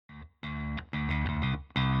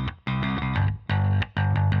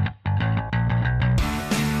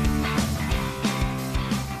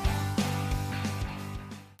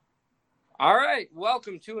All right,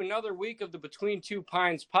 welcome to another week of the Between Two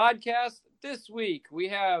Pines podcast. This week we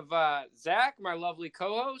have Zach, my lovely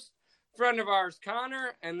co-host, friend of ours,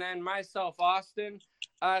 Connor, and then myself, Austin.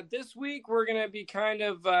 This week we're going to be kind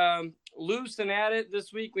of loose and at it.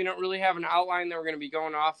 This week we don't really have an outline that we're going to be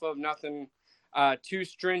going off of, nothing too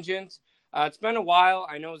stringent. It's been a while.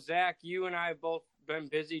 I know, Zach, you and I have both been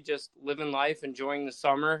busy just living life, enjoying the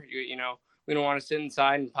summer. You know, we don't want to sit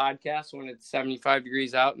inside and podcast when it's 75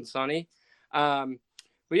 degrees out and sunny.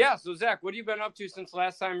 But yeah, so Zach, what have you been up to since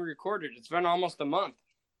last time we recorded? It's been almost a month.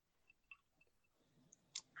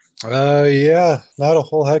 Yeah, not a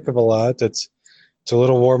whole heck of a lot. It's a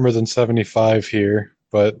little warmer than 75 here,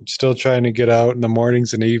 but still trying to get out in the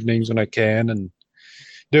mornings and evenings when I can and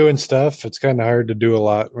doing stuff. It's kind of hard to do a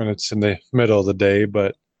lot when it's in the middle of the day,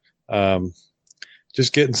 but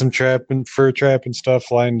just getting some fur trapping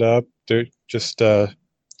stuff lined up. They're just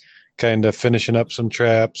kind of finishing up some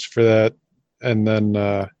traps for that, and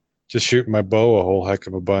then just shooting my bow a whole heck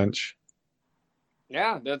of a bunch.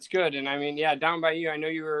 Yeah, that's good. And I mean, yeah, down by you, I know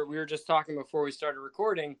we were just talking before we started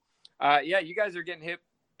recording. Yeah, you guys are getting hit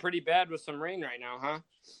pretty bad with some rain right now, huh?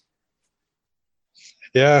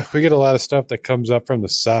 Yeah, we get a lot of stuff that comes up from the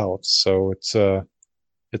south, so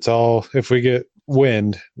it's all, if we get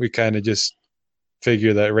wind, we kind of just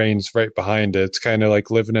figure that rain's right behind it. It's kind of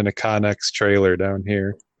like living in a Connex trailer down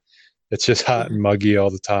here. It's just hot and muggy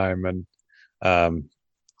all the time, and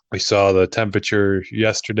we saw the temperature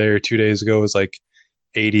yesterday or 2 days ago was like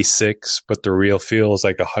 86, but the real feel is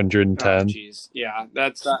like 110. Oh, geez. Yeah,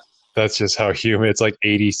 That's just how humid. It's like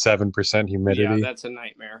 87% humidity. Yeah, that's a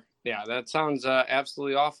nightmare. Yeah, that sounds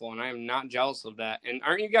absolutely awful, and I am not jealous of that. And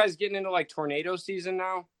aren't you guys getting into like tornado season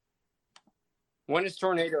now? When is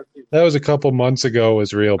tornado season? That was a couple months ago. It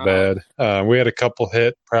was real bad. We had a couple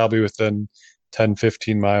hit probably within 10,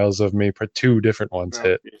 15 miles of me. Two different ones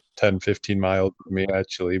hit 10, 15 miles of me,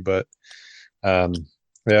 actually. But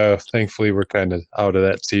yeah, thankfully we're kind of out of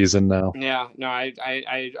that season now. Yeah, no,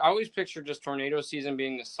 I always picture just tornado season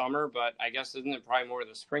being the summer, but I guess isn't it probably more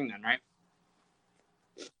the spring then, right?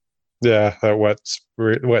 Yeah, that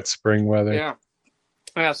wet spring weather. Yeah.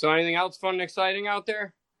 Yeah, so anything else fun and exciting out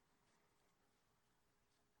there?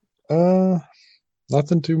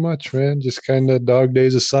 Nothing too much, man. Just kind of dog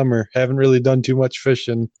days of summer. Haven't really done too much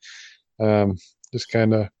fishing. Just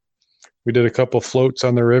kind of, we did a couple floats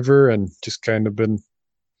on the river and just kind of been,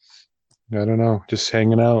 I don't know, just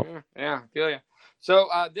hanging out. Yeah, I feel you. So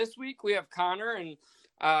this week we have Connor, and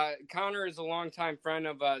Connor is a longtime friend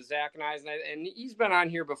of Zach and I, and he's been on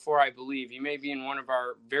here before, I believe. He may be in one of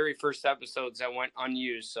our very first episodes that went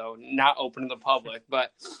unused, so not open to the public.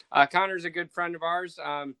 But Connor's a good friend of ours.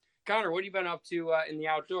 Connor, what have you been up to in the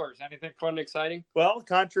outdoors? Anything fun and exciting? Well,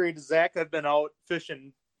 contrary to Zach, I've been out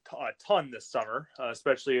fishing a ton this summer,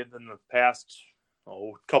 especially in the past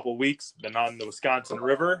couple of weeks. Been on the Wisconsin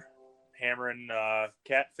River, hammering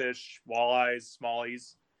catfish, walleyes,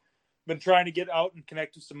 smallies. Been trying to get out and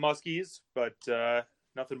connect with some muskies, but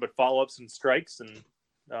nothing but follow-ups and strikes, and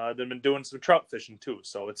then been doing some trout fishing too.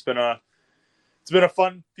 So it's been a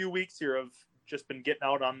fun few weeks here of just been getting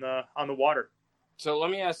out on the water. So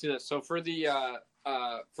let me ask you this. So for the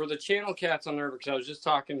channel cats on the river, because I was just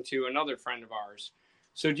talking to another friend of ours.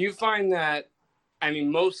 So do you find that, I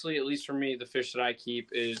mean, mostly, at least for me, the fish that I keep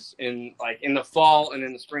is in the fall and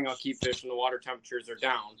in the spring, I'll keep fish when the water temperatures are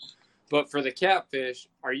down. But for the catfish,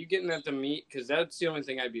 are you getting at the meat? Because that's the only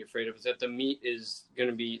thing I'd be afraid of, is that the meat is going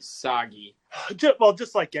to be soggy. Well,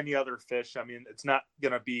 just like any other fish. I mean, it's not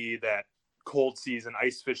going to be that cold season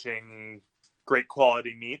ice fishing, great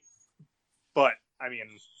quality meat. But I mean,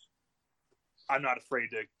 I'm not afraid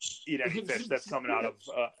to eat any fish that's coming out of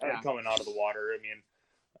the water. I mean,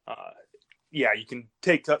 yeah, you can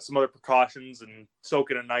take some other precautions and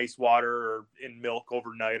soak it in nice water or in milk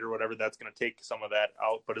overnight or whatever. That's going to take some of that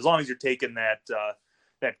out. But as long as you're taking that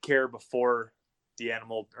care before the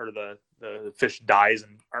animal or the fish dies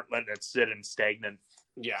and aren't letting it sit in stagnant,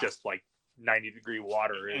 just like 90-degree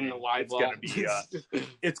water, in the live it's going to be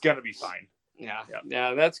it's going to be fine.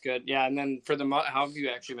 Yeah, that's good. Yeah, and then for how have you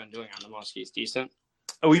actually been doing on the muskies? Decent?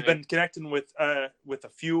 We've been connecting with a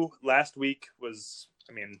few. Last week was,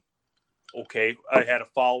 I mean, okay. I had a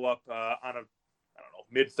follow-up on a,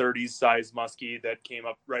 mid-30s size muskie that came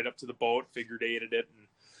up right up to the boat, figured eighted it, and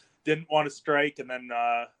didn't want to strike. And then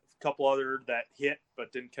a couple other that hit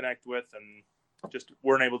but didn't connect with, and just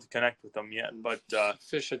weren't able to connect with them yet. But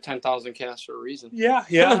fish at 10,000 casts for a reason. Yeah,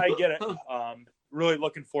 I get it. Really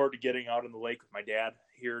looking forward to getting out in the lake with my dad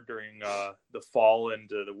here during the fall and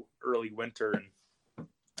the early winter, and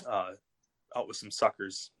out with some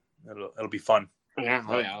suckers. It'll be fun.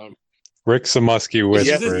 Yeah, Rick's a muskie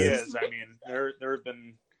Yes, whisperer. he is. I mean, there have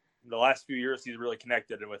been the last few years he's really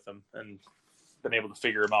connected with them and been able to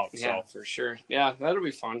figure him out. Yeah, So for sure. Yeah, that'll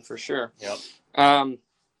be fun for sure. Yep.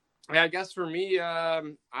 Yeah, I guess for me, I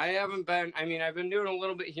haven't been. I mean, I've been doing a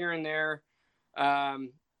little bit here and there.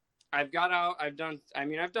 I've got out. I've done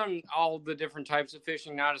all the different types of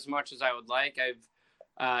fishing, not as much as I would like.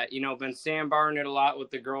 I've, been sandbarring it a lot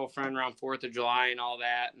with the girlfriend around 4th of July and all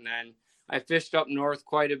that. And then I fished up north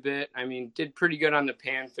quite a bit. I mean, did pretty good on the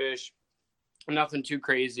panfish, nothing too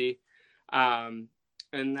crazy. And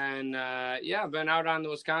then, I've been out on the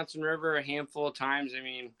Wisconsin River a handful of times. I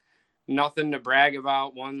mean, nothing to brag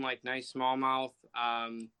about. One like nice smallmouth.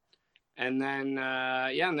 And then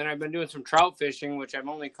I've been doing some trout fishing, which I've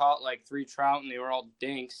only caught like 3 trout, and they were all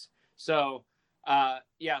dinks. So, as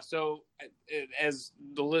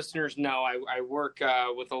the listeners know, I work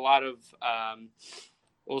with a lot of,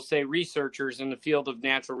 we'll say, researchers in the field of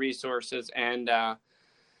natural resources. And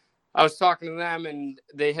I was talking to them, and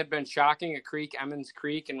they had been shocking a creek, Emmons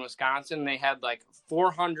Creek in Wisconsin. They had like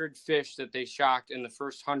 400 fish that they shocked in the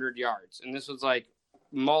first 100 yards. And this was like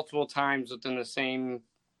multiple times within the same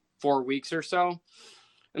 4 weeks or so.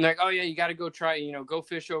 And they're like, oh yeah, you got to go try, go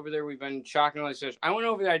fish over there. We've been shocking all these fish. I went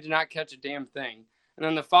over there. I did not catch a damn thing. And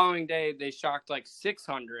then the following day, they shocked like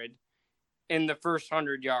 600 in the first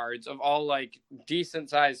 100 yards of all like decent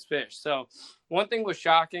sized fish. So one thing was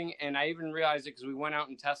shocking, and I even realized it because we went out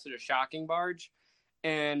and tested a shocking barge.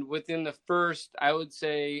 And within the first, I would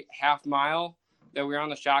say, half mile that we were on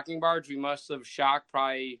the shocking barge, we must have shocked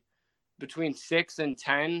probably between 6 and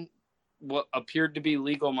 10 what appeared to be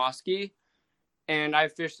legal muskie. And I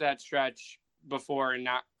fished that stretch before and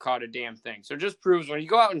not caught a damn thing. So it just proves when you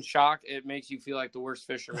go out and shock, it makes you feel like the worst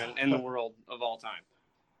fisherman in the world of all time.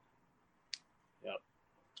 Yep.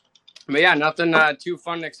 But yeah, nothing too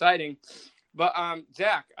fun and exciting. But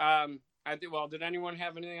Zach, did anyone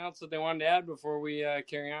have anything else that they wanted to add before we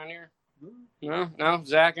carry on here? No.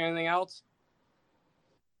 Zach, anything else?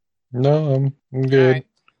 No, I'm good. All right.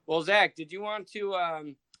 Well, Zach, did you want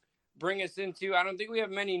to bring us into? I don't think we have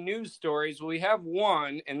many news stories. We have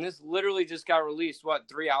one, and this literally just got released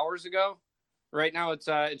 3 hours ago. Right now, it's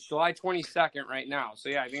July 22nd right now. So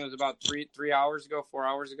yeah, I think it was about 3 hours ago, 4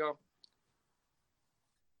 hours ago.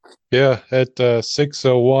 Yeah, at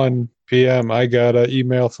 6:01 p.m. I got an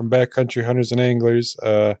email from Backcountry Hunters and Anglers,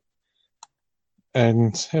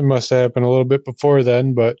 and it must have happened a little bit before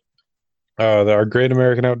then, but our Great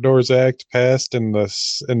American Outdoors Act passed in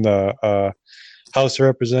the House of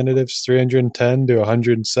Representatives 310 to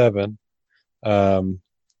 107.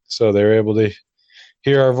 So they were able to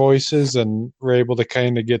hear our voices, and we're able to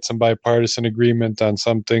kind of get some bipartisan agreement on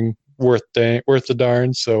something worth the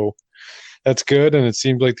darn. So that's good, and it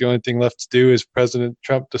seems like the only thing left to do is President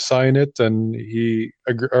Trump to sign it, and he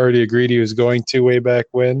already agreed he was going to way back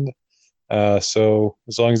when. So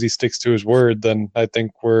as long as he sticks to his word, then I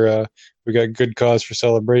think we got good cause for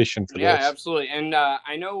celebration for this. Yeah, absolutely. And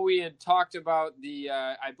I know we had talked about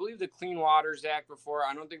I believe the Clean Waters Act before.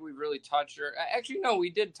 I don't think we've really touched we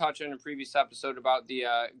did touch on a previous episode about the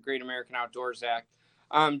Great American Outdoors Act.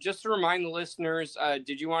 Just to remind the listeners,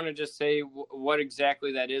 did you want to just say what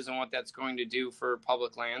exactly that is and what that's going to do for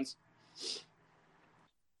public lands?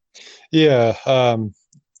 Yeah, I'm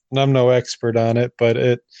no expert on it, but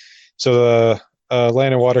the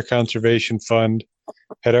Land and Water Conservation Fund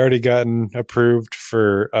had already gotten approved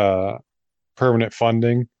for permanent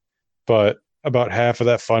funding, but about half of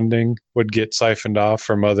that funding would get siphoned off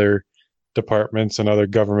from other departments and other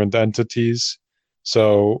government entities.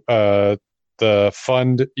 So the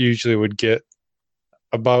fund usually would get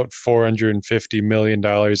about $450 million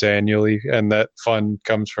annually, and that fund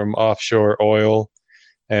comes from offshore oil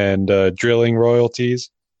and drilling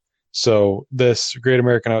royalties. So this Great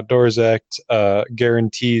American Outdoors Act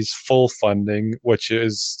guarantees full funding, which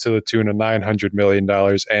is to the tune of $900 million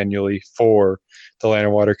annually for the Land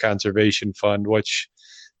and Water Conservation Fund, which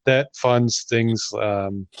that funds things.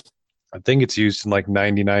 I think it's used in like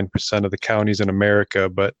 99% of the counties in America,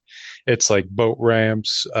 but it's like boat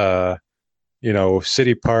ramps,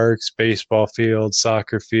 city parks, baseball fields,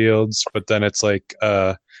 soccer fields, but then it's like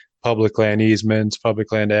public land easements,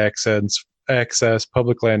 public land access,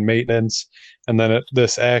 public land maintenance, and then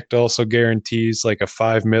this act also guarantees like a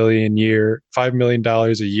 $5 million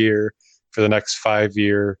a year for the next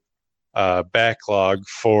 5-year backlog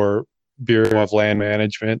for Bureau of Land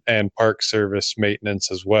Management and Park Service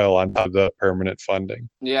maintenance as well on top of the permanent funding.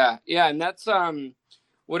 Yeah, and that's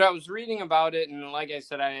what I was reading about it, and like I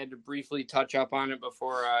said, I had to briefly touch up on it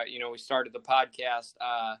before we started the podcast.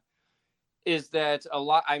 is that a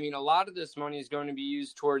lot of this money is going to be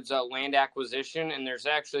used towards land acquisition. And there's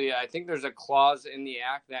actually, I think there's a clause in the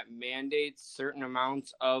act that mandates certain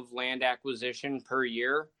amounts of land acquisition per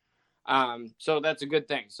year. So that's a good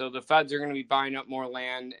thing. So the feds are going to be buying up more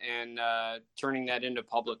land and turning that into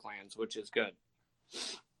public lands, which is good.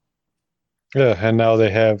 Yeah, and now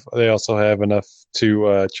they also have enough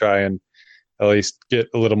to try and at least get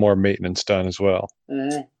a little more maintenance done as well.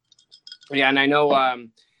 Mm-hmm. Yeah, and I know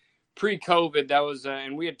pre-COVID, that was,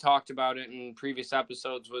 and we had talked about it in previous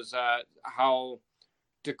episodes, was how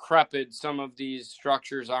decrepit some of these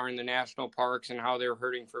structures are in the national parks and how they're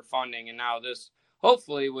hurting for funding. And now this,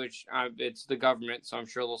 hopefully, which it's the government, so I'm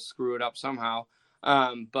sure they'll screw it up somehow,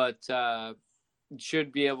 but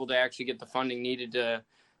should be able to actually get the funding needed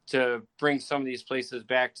to bring some of these places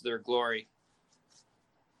back to their glory.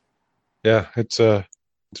 Yeah, it's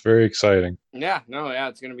very exciting. Yeah,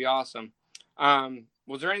 it's going to be awesome.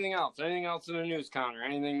 Was there anything else? Anything else in the news, Connor?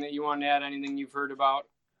 Anything that you want to add? Anything you've heard about?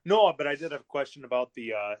 No, but I did have a question about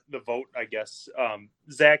the vote, I guess.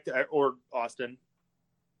 Zach or Austin,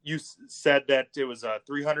 you said that it was a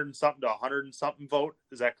 300 and something to 100 and something vote.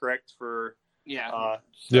 Is that correct for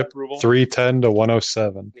approval? 310 to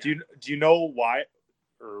 107. Do you know why?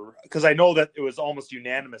 Or because I know that it was almost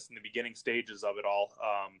unanimous in the beginning stages of it all.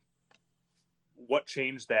 What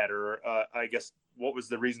changed that, or I guess what was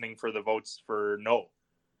the reasoning for the votes for no?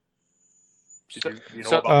 Did you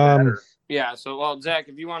know about that? Or? Yeah. So, well, Zach,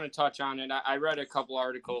 if you want to touch on it, I read a couple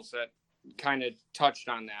articles that kind of touched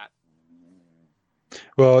on that.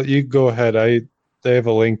 Well, you go ahead. They have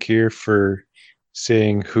a link here for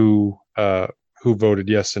seeing who voted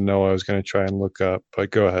yes and no. I was going to try and look up,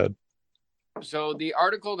 but go ahead. So the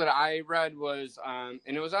article that I read was, and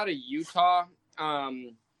it was out of Utah.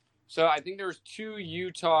 So I think there was 2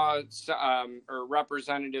 Utah or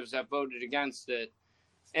representatives that voted against it.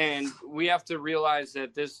 And we have to realize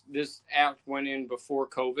that this act went in before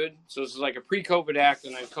COVID. So this is like a pre-COVID act,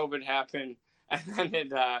 and then COVID happened, and then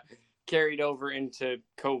it carried over into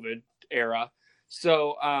COVID era.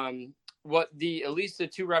 So what at least the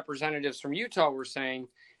 2 representatives from Utah were saying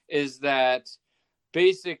is that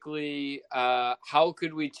basically, how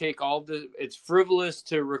could we take it's frivolous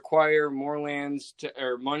to require more lands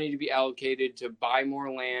or money to be allocated to buy more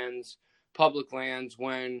lands, public lands,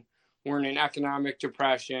 when we're in an economic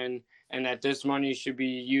depression, and that this money should be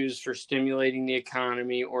used for stimulating the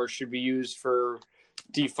economy or should be used for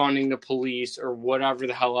defunding the police or whatever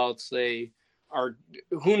the hell else they are.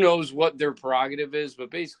 Who knows what their prerogative is, but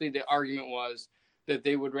basically the argument was that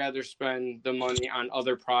they would rather spend the money on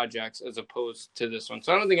other projects as opposed to this one.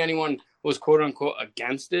 So I don't think anyone was quote unquote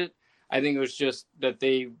against it. I think it was just that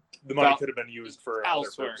the money could have been used for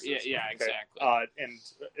elsewhere. Other purposes. Yeah, okay. Exactly. And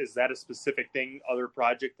is that a specific thing, other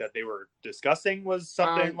project that they were discussing was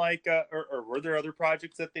something like, or were there other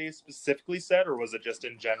projects that they specifically said, or was it just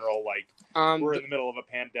in general, like we're in the middle of a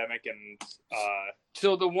pandemic and...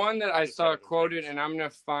 So the one that I saw quoted, and I'm going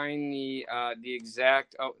to find the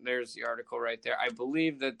exact, there's the article right there. I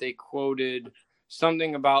believe that they quoted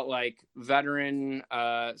something about like veteran.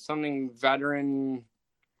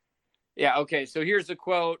 Yeah. Okay. So here's a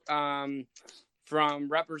quote from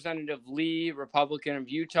Representative Lee, Republican of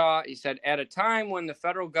Utah. He said, "At a time when the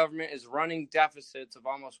federal government is running deficits of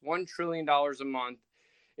almost $1 trillion a month,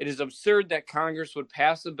 it is absurd that Congress would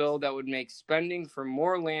pass a bill that would make spending for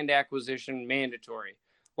more land acquisition mandatory.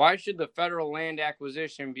 Why should the federal land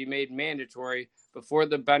acquisition be made mandatory before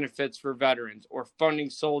the benefits for veterans or funding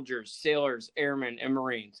soldiers, sailors, airmen, and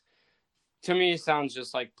Marines?" To me, it sounds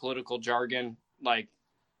just like political jargon. Like,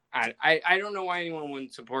 I don't know why anyone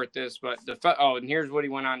wouldn't support this, but and here's what he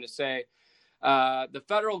went on to say. The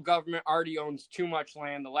federal government already owns too much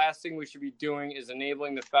land. The last thing we should be doing is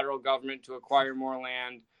enabling the federal government to acquire more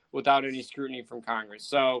land without any scrutiny from Congress.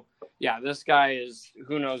 So, yeah, this guy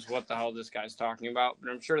who knows what the hell this guy's talking about,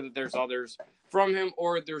 but I'm sure that there's others from him,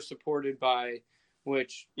 or they're supported by,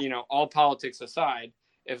 which, all politics aside,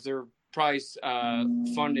 if they're probably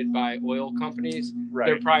funded by oil companies, right,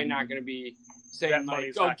 they're probably not going to be saying,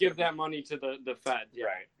 like, give that money to the Fed. Yeah.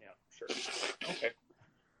 Right, yeah, sure. Okay.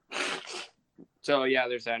 So, yeah,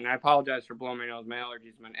 there's that. And I apologize for blowing my nose. My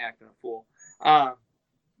allergies have been acting a fool.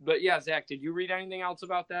 But, yeah, Zach, did you read anything else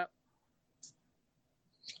about that?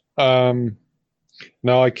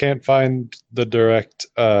 No, I can't find the direct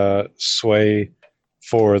sway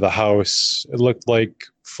for the House. It looked like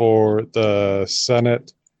for the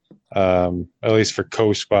Senate, at least for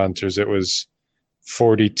co-sponsors, it was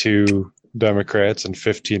 42 Democrats and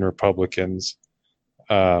 15 Republicans.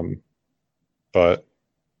 But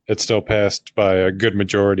it still passed by a good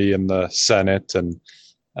majority in the Senate, and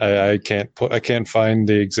I can't find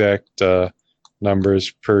the exact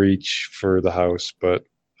numbers per each for the House, but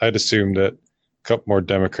I'd assume that a couple more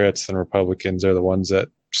Democrats than Republicans are the ones that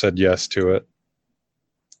said yes to it.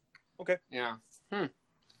 Okay. Yeah.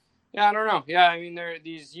 Yeah, I don't know. Yeah, I mean,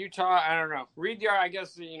 these Utah. I don't know. Read the. I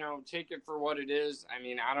guess take it for what it is. I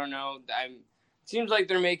mean, I don't know. It seems like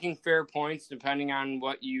they're making fair points depending on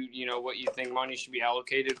what what you think money should be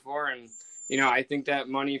allocated for, and I think that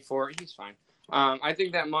money for he's fine. I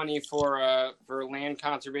think that money for land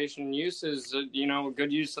conservation and use is a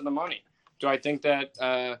good use of the money. Do I think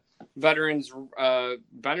that veterans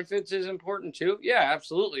benefits is important too? Yeah,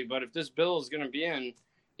 absolutely. But if this bill is going to be in,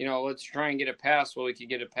 let's try and get it passed while we can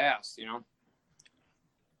get it passed.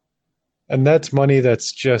 And that's money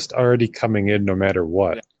that's just already coming in no matter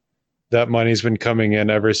what. Yeah. That money's been coming in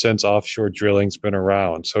ever since offshore drilling's been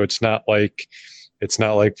around. So it's not like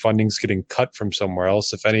funding's getting cut from somewhere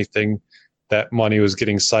else. If anything, that money was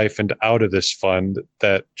getting siphoned out of this fund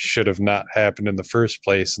that should have not happened in the first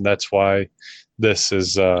place. And that's why this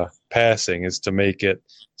is passing, is to make it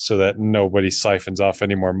so that nobody siphons off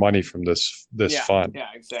any more money from this fund. Yeah,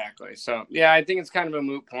 exactly. So, yeah, I think it's kind of a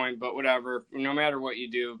moot point, but whatever. No matter what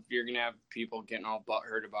you do, you're going to have people getting all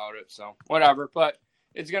butthurt about it. So, whatever. But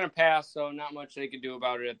it's going to pass, so not much they could do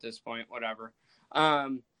about it at this point. Whatever.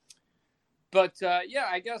 But yeah,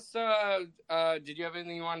 I guess, did you have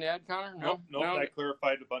anything you wanted to add, Connor? No. I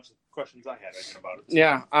clarified a bunch of questions I had about it.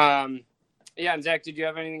 Yeah. Yeah, and Zach, did you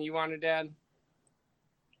have anything you wanted to add?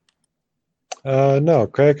 No,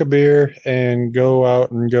 crack a beer and go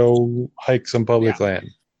out and go hike some public land.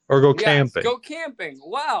 Or go camping. Go camping.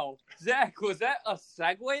 Wow. Zach, was that a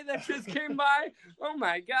segue that just came by? Oh,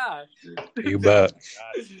 my gosh. You bet.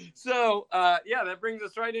 So, yeah, that brings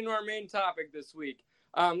us right into our main topic this week.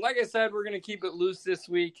 Like I said, we're going to keep it loose this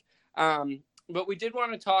week. But we did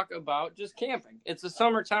want to talk about just camping. It's the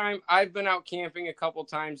summertime. I've been out camping a couple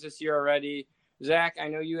times this year already. Zach, I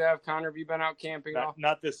know you have. Connor, have you been out camping?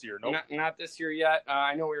 Not this year. Nope. Not this year yet.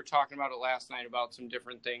 I know we were talking about it last night about some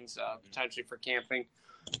different things potentially for camping.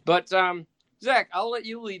 But, Zach, I'll let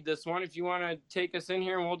you lead this one if you want to take us in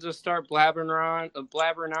here, and we'll just start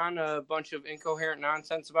blabbering on a bunch of incoherent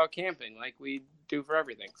nonsense about camping like we do for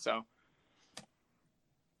everything. So.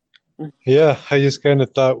 Yeah, I just kind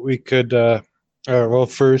of thought we could, well,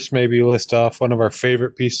 first maybe list off one of our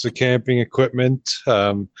favorite pieces of camping equipment,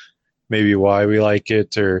 maybe why we like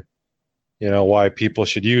it, or, why people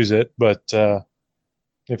should use it. But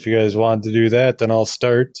if you guys want to do that, then I'll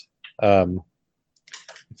start.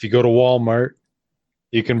 If you go to Walmart,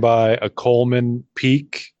 you can buy a Coleman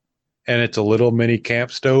Peak, and it's a little mini camp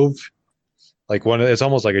stove. Like it's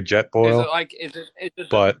almost like a jet boil. Is it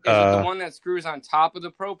the one that screws on top of the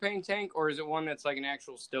propane tank, or is it one that's like an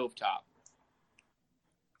actual stove top?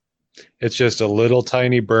 It's just a little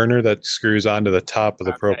tiny burner that screws onto the top of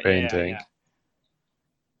the propane tank. Yeah.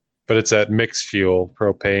 But it's that mixed fuel,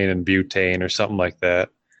 propane and butane or something like that.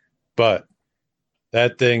 But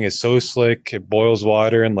that thing is so slick. It boils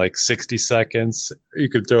water in like 60 seconds. You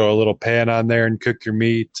could throw a little pan on there and cook your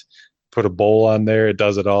meat, put a bowl on there. It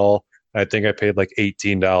does it all. I think I paid like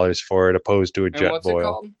 $18 for it, opposed to a jet what's boil. It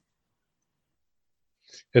called?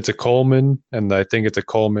 It's a Coleman, and I think it's a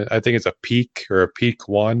Coleman. I think it's a Peak or a Peak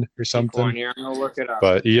 1 or something. Peak 1, yeah, I'm gonna look it up.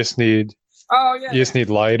 But you just need need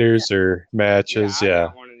lighters or matches. I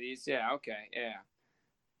got one of these. Yeah, okay, yeah.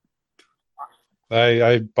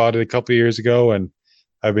 I bought it a couple years ago, and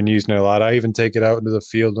I've been using it a lot. I even take it out into the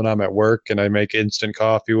field when I'm at work, and I make instant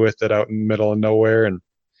coffee with it out in the middle of nowhere, and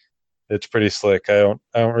it's pretty slick. I don't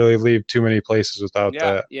really leave too many places without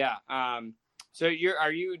that. Yeah. So do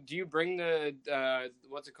you bring the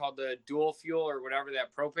what's it called, the dual fuel or whatever,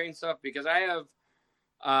 that propane stuff? Because I have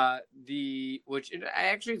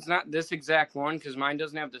it's not this exact one, because mine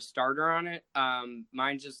doesn't have the starter on it.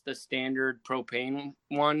 Mine's just the standard propane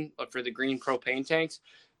one for the green propane tanks.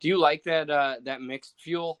 Do you like that mixed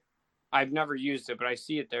fuel? I've never used it, but I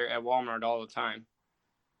see it there at Walmart all the time.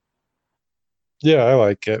 Yeah, I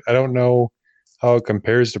like it. I don't know how it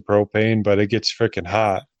compares to propane, but it gets freaking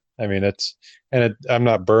hot. I mean, I'm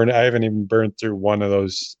not burning. I haven't even burned through one of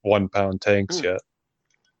those 1 pound tanks yet.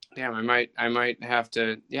 Damn, I might have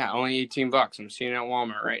to. Yeah, only $18. I'm seeing it at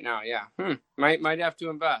Walmart right now. Yeah, might have to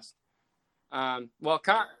invest. Well,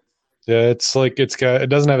 yeah, it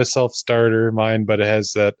doesn't have a self starter, mine, but it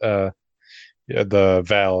has that the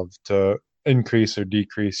valve to increase or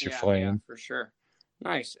decrease your flame. Yeah, for sure.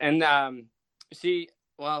 Nice. And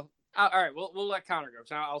all right, we'll let Connor go.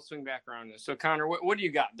 So I'll swing back around this. So Connor, what do you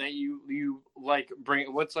got that you like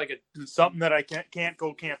bring? What's like something that I can't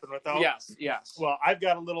go camping without? Yes. Well, I've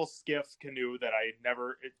got a little skiff canoe that I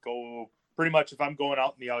never go pretty much if I'm going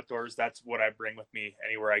out in the outdoors, that's what I bring with me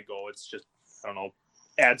anywhere I go. It's just, I don't know,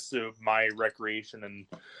 adds to my recreation and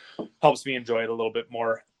helps me enjoy it a little bit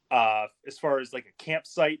more. As far as like a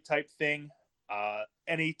campsite type thing,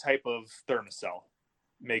 any type of Thermacell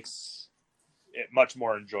makes it much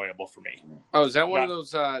more enjoyable for me. Oh, is that one of those?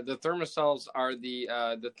 The Thermacells are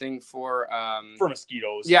the thing for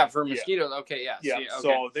mosquitoes. Yeah, for mosquitoes. Okay, yeah. Yeah. See, okay.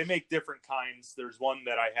 So they make different kinds. There's one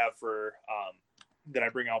that I have for that I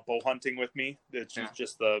bring out bow hunting with me. It's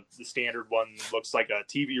just the standard one. Looks like a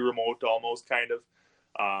TV remote almost, kind of.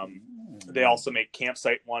 They also make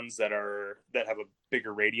campsite ones that have a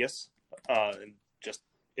bigger radius, and just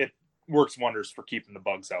it works wonders for keeping the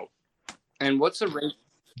bugs out. And what's the rate?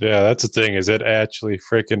 Yeah, that's the thing, is it actually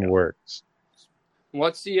freaking works.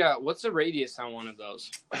 What's the radius on one of those?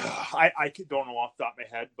 I don't know off the top of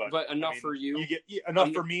my head, but enough for you. You get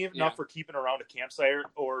enough for me, enough for keeping around a campsite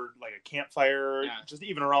or like a campfire, just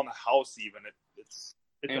even around the house. Even it's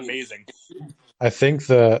amazing. I think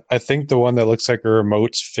the one that looks like a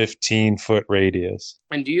remote's 15-foot radius.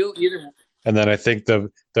 And do you either? And then I think the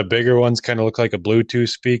bigger ones kind of look like a Bluetooth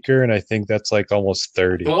speaker, and I think that's like almost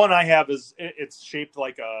 30. The one I have it's shaped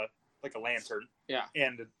like a lantern. Yeah.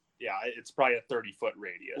 And it's probably a 30-foot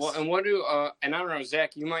radius. Well, and what do and I don't know,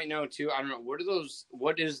 Zach, you might know too. I don't know, what are those?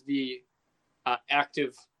 What is the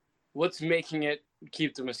active? What's making it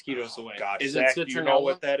keep the mosquitoes away? Gosh, is Zach, it citronella? do you know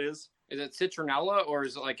what that is? Is it citronella, or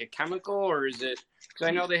is it like a chemical, or is it? Because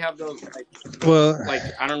I know they have those. Like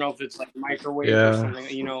I don't know if it's like microwave or something.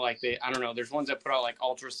 You know, like I don't know. There's ones that put out like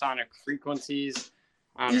ultrasonic frequencies.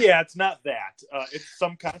 It's not that. It's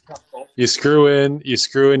some kind of chemical. You screw in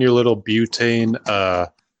your little butane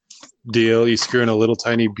deal. You screw in a little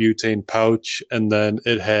tiny butane pouch, and then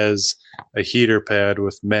it has a heater pad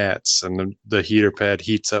with mats, and the heater pad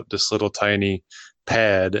heats up this little tiny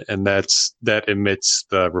pad, and that emits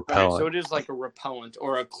the repellent. Right, so it is like a repellent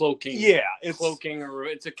or a cloaking. Yeah, it's cloaking, or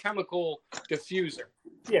it's a chemical diffuser.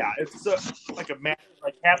 Yeah, it's like a mat.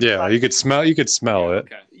 Like half you could smell it.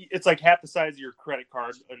 Okay. It's like half the size of your credit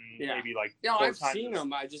card, and maybe like. Yeah, I've seen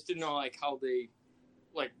them. I just didn't know like how they,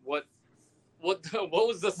 like what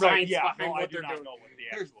was the science behind what they're doing. I do not know what the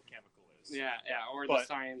actual chemical is. Or the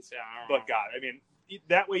science. I don't know. But God, I mean,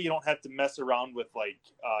 that way you don't have to mess around with like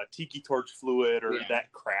tiki torch fluid or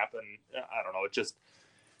that crap, and I don't know. It just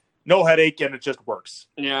no headache, and it just works.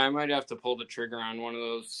 Yeah, I might have to pull the trigger on one of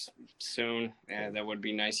those soon. Yeah, that would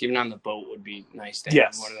be nice. Even on the boat would be nice to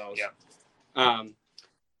have one of those. Yeah.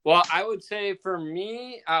 Well, I would say for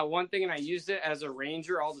me, one thing, and I used it as a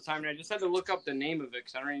ranger all the time, and I just had to look up the name of it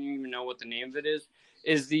because I don't even know what the name of it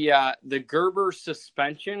is the Gerber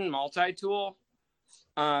suspension multi-tool.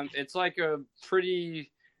 It's like a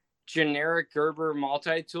pretty generic Gerber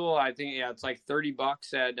multi-tool. I think it's like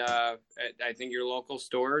 $30 at I think your local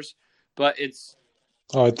stores, but it's.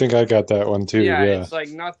 Oh, I think I got that one too. Yeah. It's like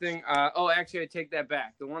nothing. Actually, I take that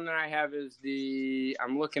back. The one that I have is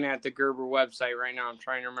I'm looking at the Gerber website right now. I'm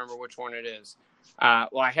trying to remember which one it is.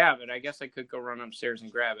 I have it. I guess I could go run upstairs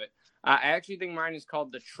and grab it. I actually think mine is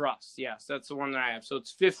called the Trust. Yes, that's the one that I have. So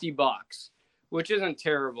it's $50, which isn't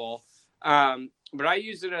terrible. But I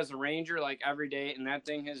use it as a ranger like every day, and that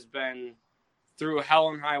thing has been through hell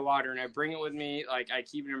and high water, and I bring it with me. Like I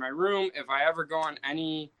keep it in my room. If I ever go on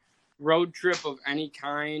any road trip of any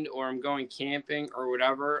kind, or I'm going camping or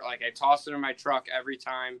whatever, like I toss it in my truck every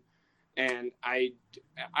time, and I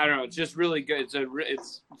don't know, it's just really good.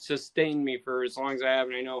 It's sustained me for as long as I have,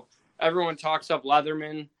 and I know everyone talks up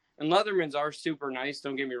Leatherman, and Leathermans are super nice,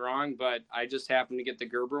 don't get me wrong, but I just happened to get the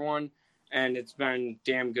Gerber one, and it's been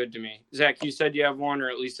damn good to me. Zach, you said you have one, or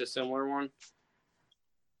at least a similar one?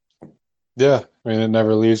 Yeah, I mean, it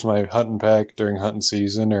never leaves my hunting pack during hunting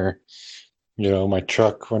season, or my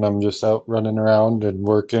truck when I'm just out running around and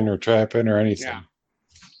working or trapping or anything.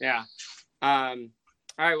 Yeah. All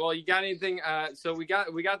right. Well, you got anything? So we got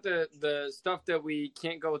the stuff that we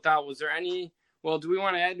can't go without. Was there any? Well, do we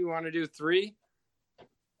want to add? Do we want to do 3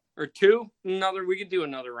 or 2? We could do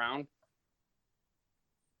another round.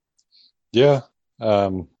 Yeah.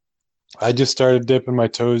 I just started dipping my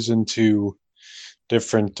toes into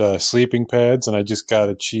different sleeping pads, and I just got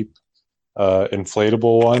a cheap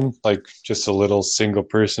inflatable one, like just a little single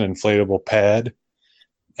person inflatable pad,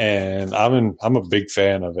 and I'm a big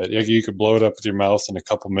fan of it. You could blow it up with your mouth in a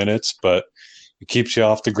couple minutes, but it keeps you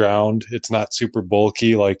off the ground. It's not super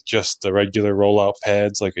bulky like just the regular rollout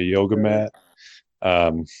pads like a yoga mat.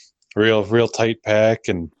 Real tight pack,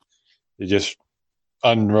 and you just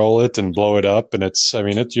unroll it and blow it up, and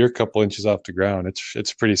you're a couple inches off the ground.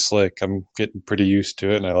 It's pretty slick. I'm getting pretty used to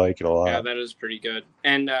it, and I like it a lot. Yeah, that is pretty good.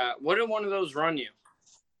 And what did one of those run you?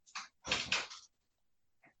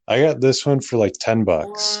 I got this one for like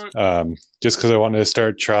 $10, just because I wanted to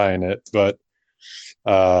start trying it. But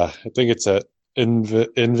I think it's at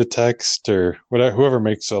Invitext or whatever, whoever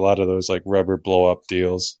makes a lot of those like rubber blow up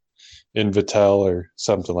deals, Invitel or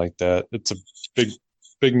something like that. It's a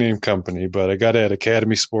big name company, but I got it at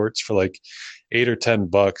Academy Sports for like $8 or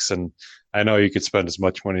 $10, and I know you could spend as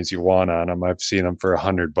much money as you want on them. I've seen them for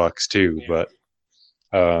 $100 too, but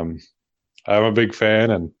I'm a big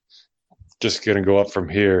fan and just gonna go up from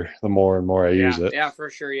here the more and more I use it. Yeah, for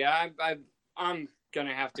sure. Yeah, I'm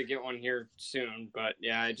gonna have to get one here soon, but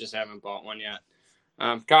yeah, I just haven't bought one yet.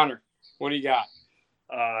 Connor, what do you got?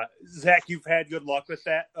 Zach, you've had good luck with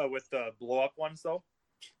that, with the blow up ones though?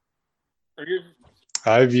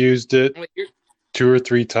 I've used it 2 or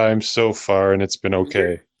 3 times so far, and it's been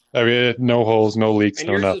okay. I mean, no holes, no leaks, and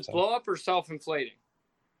no yours nothing. Is blow up or self-inflating?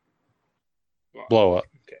 Blow up.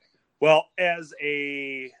 Okay. Well, as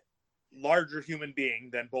a larger human being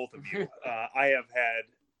than both of you, I have had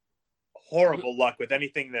horrible luck with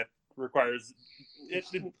anything that requires it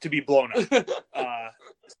to be blown up.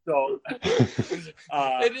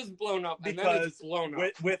 It is blown up because it's blown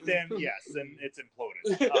up. Within, yes, and it's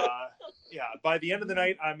imploded. By the end of the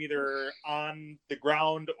night, I'm either on the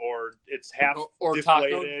ground or it's half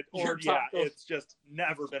deflated, it's just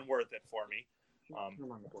never been worth it for me.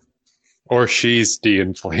 Or she's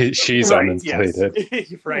de-inflated. She's right, uninflated.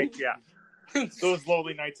 Yes. Right, yeah. Those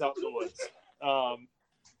lonely nights out in the woods.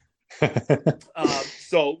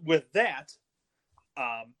 So with that,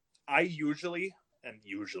 I usually, I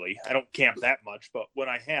don't camp that much, but when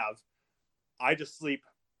I have, I just sleep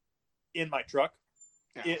in my truck,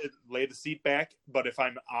 lay the seat back. But if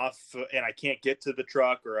I'm off and I can't get to the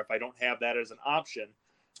truck, or if I don't have that as an option,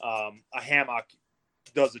 a hammock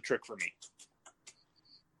does the trick for me.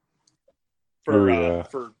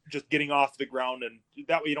 For just getting off the ground, and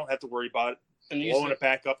that way you don't have to worry about it. And blowing it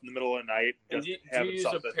back up in the middle of the night. And do you use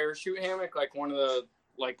a parachute hammock, like one of the,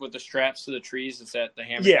 like with the straps to the trees? It's at the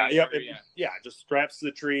hammock. Yeah, just straps to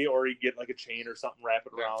the tree, or you get like a chain or something, wrap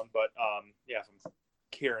it around. But if I'm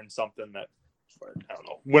carrying something that, I don't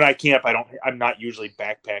know. When I camp, I'm not usually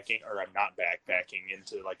backpacking, or I'm not backpacking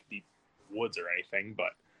into like deep woods or anything.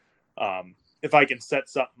 But if I can set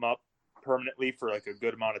something up permanently for like a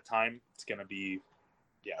good amount of time, it's gonna be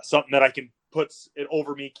something that I can put it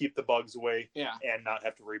over me, keep the bugs away, and not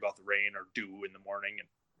have to worry about the rain or dew in the morning and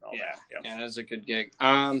all that. Yeah, that's a good gig.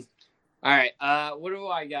 All right, what do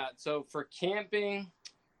I got? So for camping,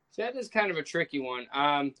 that is kind of a tricky one.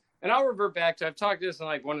 And I'll revert back to, I've talked this in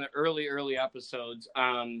like one of the early episodes.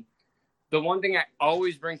 The one thing I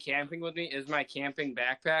always bring camping with me is my camping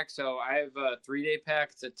backpack. So I have a 3-day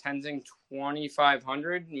pack. It's a Tenzing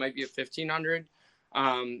 2500, might be a 1500,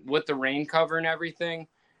 with the rain cover and everything.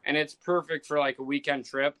 And it's perfect for like a weekend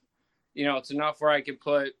trip. You know, it's enough where I could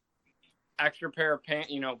put extra pair of pants,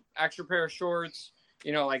 extra pair of shorts,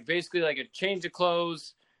 like basically like a change of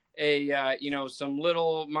clothes, some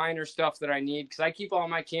little minor stuff that I need. Cause I keep all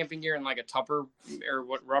my camping gear in like a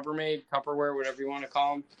Rubbermaid, Tupperware, whatever you want to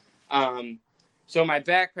call them. So my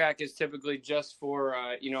backpack is typically just for,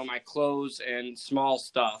 my clothes and small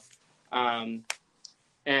stuff. So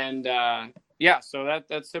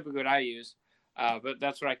that's typically what I use. But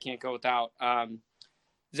that's what I can't go without.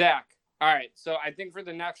 Zach, all right. So I think for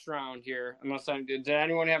the next round here, did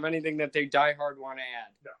anyone have anything that they die hard want to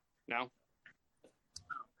add? No?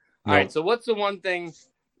 All right. So what's the one thing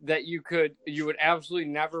that you would absolutely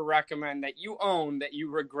never recommend, that you own, that you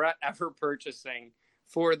regret ever purchasing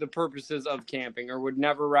for the purposes of camping, or would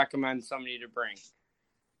never recommend somebody to bring?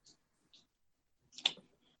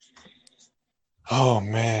 Oh,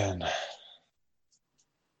 man.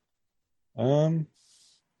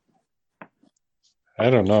 I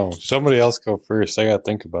don't know. Somebody else go first. I gotta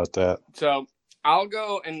think about that. So I'll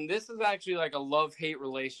go, and this is actually like a love-hate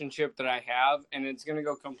relationship that I have, and it's gonna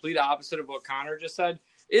go complete opposite of what Connor just said,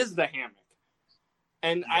 is the hammock.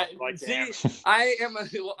 And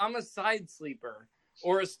I'm a side sleeper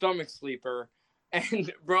or a stomach sleeper,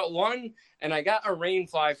 and I got a rain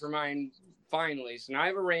fly for mine finally. So now I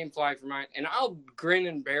have a rain fly for mine, and I'll grin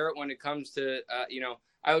and bear it when it comes to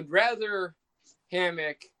I would rather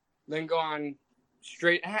hammock than go on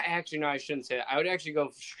straight. Actually, no, I shouldn't say that. I would actually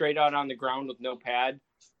go straight out on the ground with no pad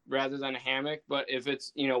rather than a hammock. But if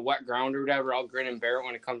it's, wet ground or whatever, I'll grin and bear it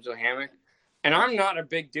when it comes to a hammock. And I'm not a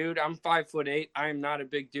big dude. I'm 5'8". I am not a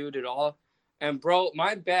big dude at all. And bro,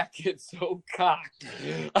 my back gets so cocked.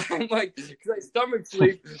 I'm like, because I stomach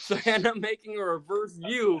sleep, so I end up making a reverse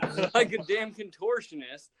view like a damn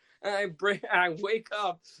contortionist. And I wake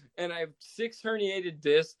up and I have 6 herniated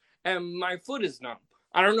discs and my foot is numb.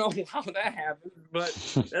 I don't know how that happens, but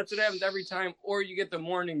that's what happens every time. Or you get the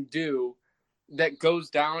morning dew that goes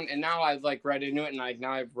down, and now I've like read into it, and like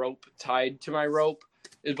now I have rope tied to my rope,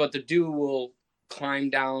 but the dew will climb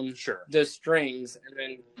down the strings and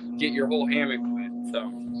then get your whole hammock wet.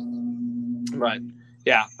 So, but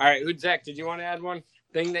yeah, all right. Zach, did you want to add one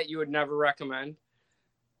thing that you would never recommend?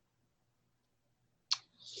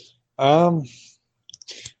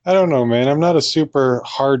 I don't know, man. I'm not a super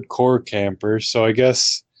hardcore camper, so I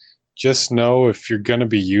guess just know if you're gonna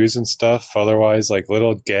be using stuff. Otherwise, like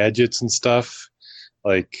little gadgets and stuff,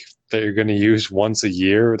 like that you're gonna use once a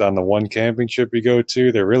year on the one camping trip you go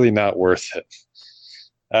to, they're really not worth it.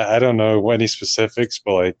 I don't know any specifics,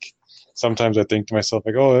 but like sometimes I think to myself,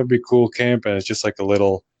 like, oh, that'd be cool camp, and it's just like a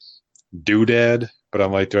little doodad. But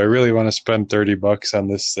I'm like, do I really want to spend $30 on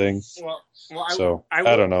this thing? Well,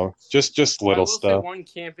 I don't know. Just little stuff. I will say one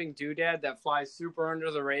camping doodad that flies super under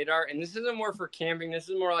the radar, and this isn't more for camping. This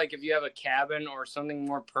is more like if you have a cabin or something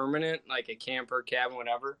more permanent, like a camper, cabin,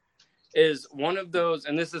 whatever, is one of those,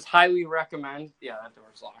 and this is highly recommend. Yeah, that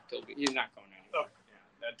door's locked. He's not going anywhere. Oh.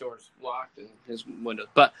 Yeah, that door's locked and his windows.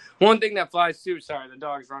 But one thing that flies too, sorry, the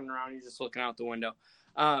dog's running around. He's just looking out the window.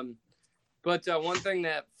 But one thing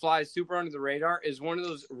that flies super under the radar is one of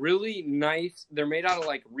those really nice, they're made out of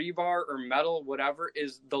like rebar or metal, whatever,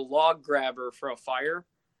 is the log grabber for a fire.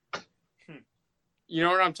 You know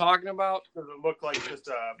what I'm talking about? Does it look like just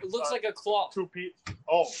it looks like a claw. 2 piece.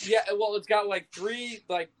 Oh. Yeah, well, it's got like 3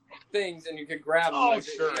 like things and you can grab them. Oh, like,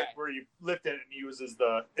 sure. Yeah. Where you lift it and uses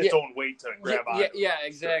its own weight to grab on. Yeah,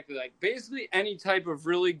 exactly. Sure. Like basically any type of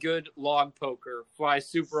really good log poker flies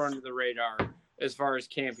super under the radar as far as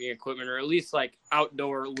camping equipment, or at least like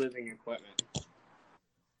outdoor living equipment.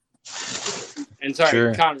 And sorry,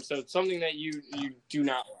 sure. Connor, so it's something that you do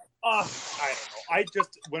not like. I don't know.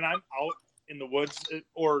 When I'm out in the woods,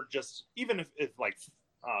 or just even if like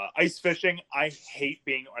ice fishing, I hate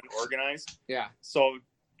being unorganized. Yeah. So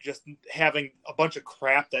just having a bunch of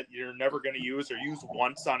crap that you're never going to use or use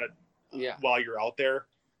once on it while you're out there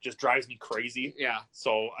just drives me crazy. Yeah.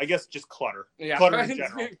 So I guess just clutter. Yeah. Clutter in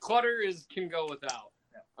general. Clutter can go without.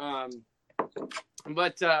 Yeah.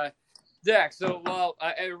 But Zach,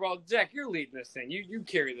 Zach, you're leading this thing. You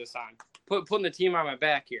carry this on. Putting the team on my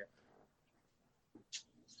back here.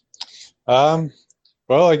 Well,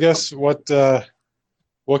 I guess what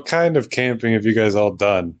kind of camping have you guys all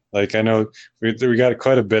done? Like, I know we got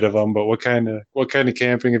quite a bit of them, but what kind of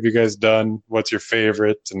camping have you guys done? What's your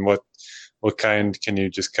favorite, and what kind can you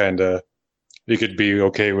just you could be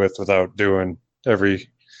okay with without doing every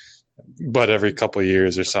couple of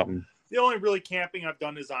years or something? The only really camping I've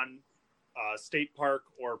done is on state park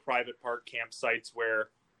or private park campsites where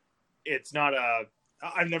it's not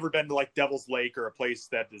I've never been to like Devil's Lake or a place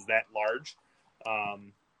that is that large.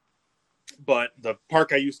 But the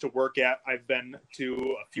park I used to work at, I've been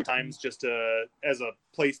to a few times just as a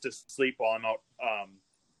place to sleep while I'm out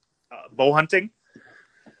bow hunting.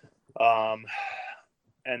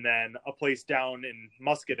 And then a place down in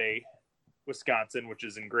Muscoda, Wisconsin, which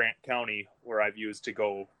is in Grant County, where I've used to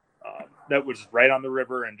go. That was right on the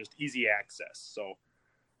river and just easy access. So,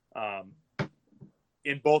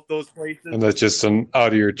 in both those places, and that's just an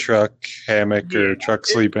out of your truck hammock or truck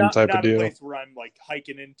sleeping type of deal. Not a place where I'm like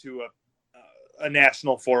hiking into a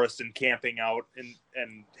national forest and camping out and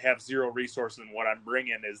have zero resources, and what I'm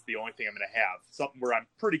bringing is the only thing I'm going to have. Something where I'm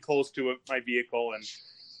pretty close to my vehicle, and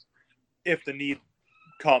if the need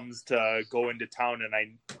comes to go into town and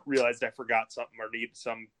I realized I forgot something or need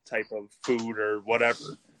some type of food or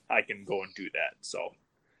whatever, I can go and do that. So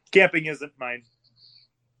camping isn't my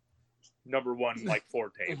number one like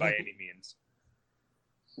forte by any means.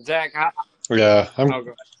 Zach,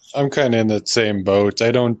 I'm kind of in the same boat.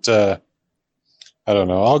 I don't know.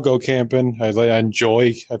 I'll go camping. I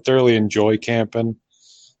thoroughly enjoy camping,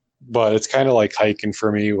 but it's kind of like hiking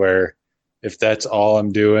for me, where if that's all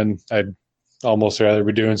I'm doing, I'd almost rather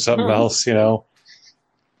be doing something else, you know?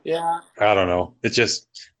 Yeah. I don't know. It's just,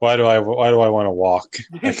 why do I want to walk?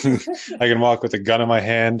 I can walk with a gun in my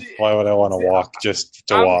hand. Why would I want to walk just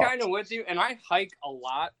to walk? I'm kind of with you, and I hike a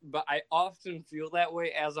lot, but I often feel that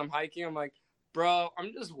way as I'm hiking. I'm like, bro,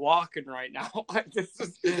 I'm just walking right now. This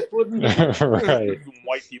is right.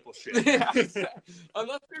 White people shit. Yeah,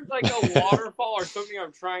 unless there's like a waterfall or something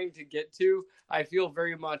I'm trying to get to, I feel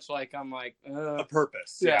very much like I'm like a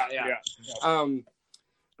purpose. Yeah.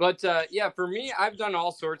 But for me, I've done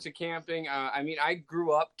all sorts of camping. I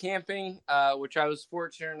grew up camping, which I was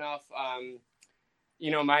fortunate enough.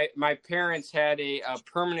 My parents had a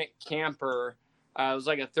permanent camper. It was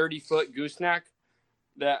like a 30-foot gooseneck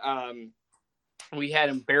that we had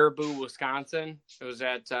in Baraboo, Wisconsin. It was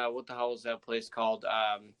at what the hell was that place called?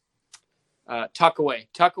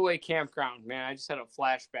 Tuckaway Campground. Man, I just had a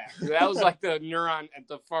flashback. That was like the neuron at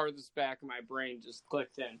the farthest back of my brain just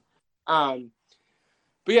clicked in.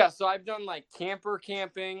 But yeah, so I've done like camper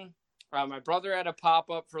camping. My brother had a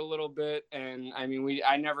pop-up for a little bit, and I mean,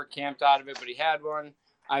 I never camped out of it, but he had one.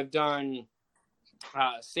 I've done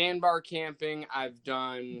sandbar camping. I've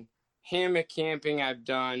done hammock camping. I've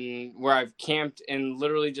done where I've camped and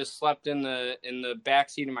literally just slept in the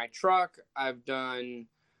backseat of my truck. I've done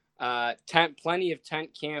plenty of tent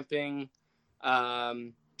camping.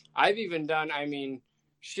 I've even done, I mean,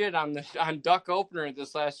 shit, on duck opener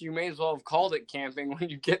this last, you may as well have called it camping when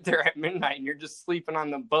you get there at midnight and you're just sleeping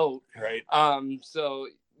on the boat. Right. So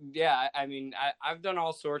yeah, I mean, I've done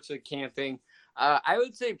all sorts of camping. I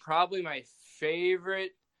would say probably my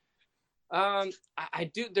favorite.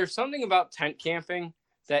 There's something about tent camping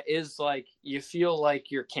that is like, you feel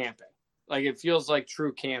like you're camping. Like it feels like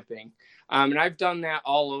true camping. And I've done that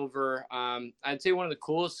all over. I'd say one of the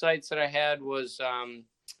coolest sites that I had was,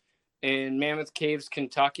 in Mammoth Caves,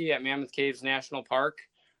 Kentucky, at Mammoth Caves National Park.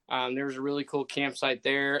 There was a really cool campsite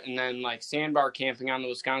there. And then like sandbar camping on the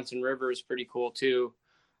Wisconsin River is pretty cool too.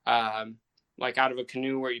 Like out of a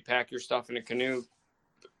canoe where you pack your stuff in a canoe.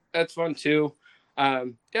 That's fun too.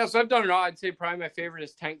 Yeah, so I've done it all. I'd say probably my favorite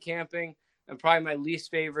is tent camping. And probably my least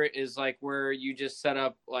favorite is like where you just set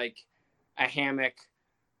up like a hammock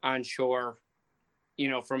on shore, you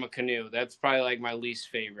know, from a canoe. That's probably like my least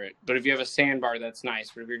favorite. But if you have a sandbar, that's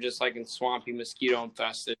nice. But if you're just like in swampy, mosquito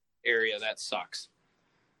infested area, that sucks.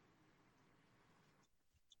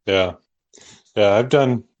 Yeah. Yeah,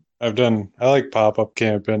 I like pop-up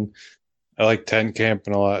camping. I like tent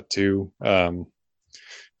camping a lot too.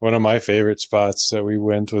 One of my favorite spots that we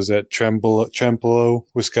went was at Trempealeau,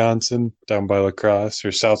 Wisconsin, down by La Crosse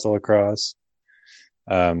or south of La Crosse.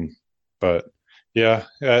 But yeah,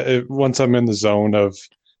 once I'm in the zone of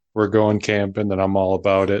we're going camping, then I'm all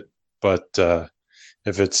about it. But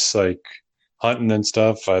if it's like hunting and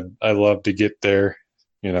stuff, I love to get there,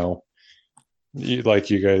 you know, like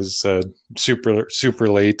you guys said, super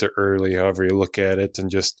late or early, however you look at it, and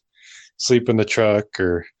just sleep in the truck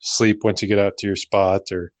or sleep once you get out to your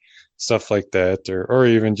spot or stuff like that, or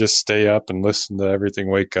even just stay up and listen to everything,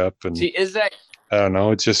 wake up and see, I don't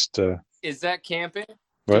know, it's just is that camping?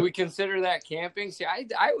 What? Do we consider that camping? See, I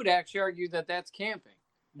would actually argue that that's camping.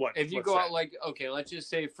 What? If you go out like, okay, let's just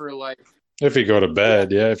say for like, if you go to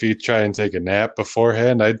bed, yeah. If you try and take a nap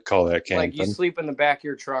beforehand, I'd call that camping. like you sleep in the back of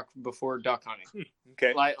your truck before duck hunting.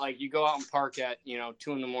 Okay. Like you go out and park at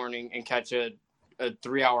 2 a.m. and catch a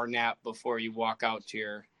 3-hour nap before you walk out to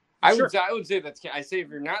your. I would say that's. I say if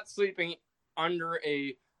you're not sleeping under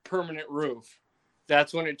a permanent roof,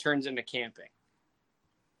 that's when it turns into camping.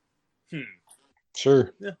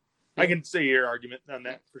 Sure. Yeah, I can see your argument on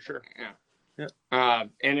that for sure. Yeah.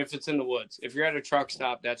 And if it's in the woods, if you're at a truck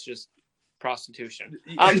stop, that's just prostitution.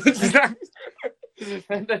 That's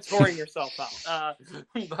whoring yourself out. So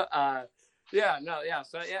because I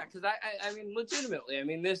mean, legitimately, I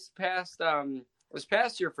mean, this past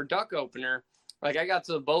year for duck opener, like I got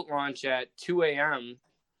to the boat launch at 2 a.m.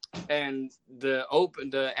 and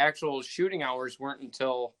the actual shooting hours weren't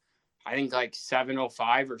until I think like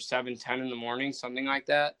 7:05 or 7:10 in the morning, something like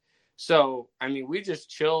that. So, I mean, we just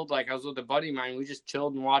chilled. Like I was with a buddy of mine. We just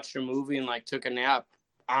chilled and watched a movie and like took a nap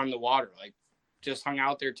on the water. Like just hung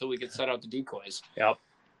out there till we could set out the decoys. Yep.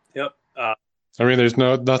 I mean, there's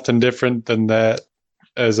nothing different than that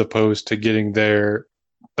as opposed to getting there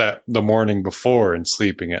the morning before and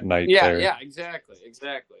sleeping at night. Yeah, exactly.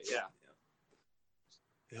 Yeah.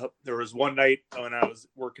 Yep. There was one night when I was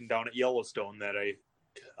working down at Yellowstone that I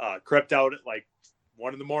crept out at like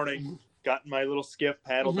 1 a.m, got in my little skiff,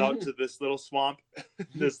 paddled out to this little swamp,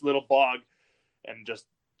 this little bog, and just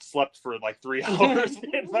slept for like 3 hours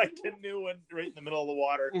in my canoe and right in the middle of the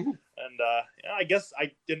water. And I guess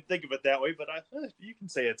I didn't think of it that way, but you can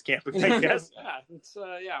say it's camping, I guess. Yeah, it's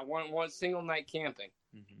one single night camping.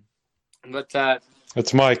 Mm-hmm. But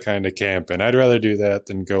that's my kind of camping. I'd rather do that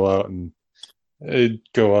than go out when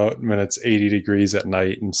it's 80 degrees at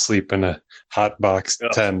night and sleep in a hot box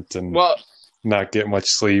tent and not get much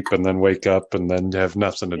sleep and then wake up and then have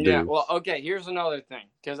nothing to do. Yeah, well, okay, here's another thing,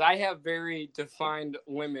 because I have very defined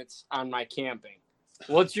limits on my camping.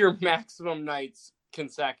 What's your maximum nights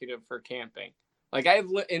consecutive for camping? Like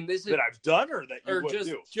and this is that I've done or that you would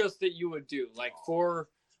do? Just that you would do. Like for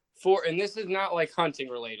and this is not like hunting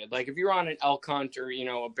related. Like if you're on an elk hunt or,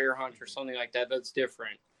 a bear hunt or something like that, that's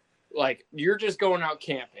different. Like you're just going out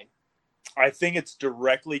camping. I think it's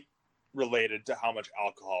directly related to how much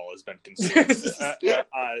alcohol has been consumed.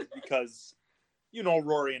 Because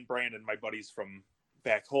Rory and Brandon, my buddies from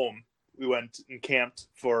back home, we went and camped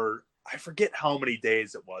for, I forget how many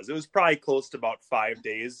days it was. It was probably close to about 5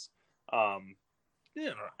 days. I don't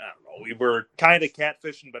know. We were kind of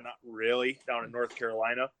catfishing, but not really, down in North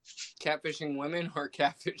Carolina. Catfishing women or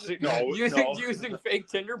catfishing? No, using fake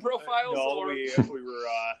Tinder profiles? No, or... we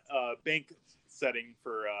were bank setting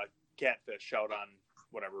for catfish out on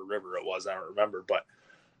whatever river it was. I don't remember, but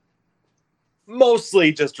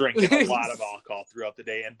mostly just drinking a lot of alcohol throughout the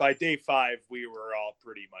day. And by day 5, we were all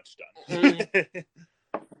pretty much done.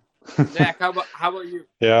 Zach, how about you?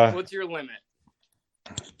 Yeah. What's your limit?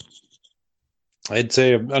 I'd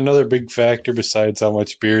say another big factor besides how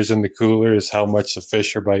much beer's in the cooler is how much the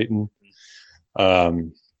fish are biting.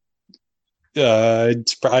 I'd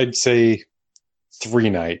say 3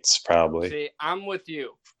 nights probably. See, I'm with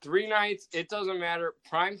you. 3 nights, it doesn't matter.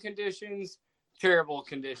 Prime conditions, terrible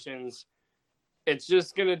conditions. It's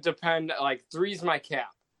just going to depend. Like, 3's my cap.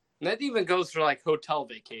 And that even goes for, like, hotel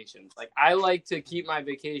vacations. Like, I like to keep my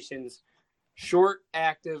vacations short,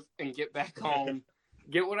 active, and get back home.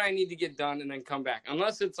 Get what I need to get done, and then come back.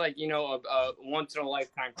 Unless it's, like, a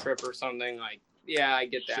once-in-a-lifetime trip or something. Like, yeah, I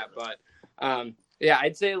get that. Sure. But, yeah,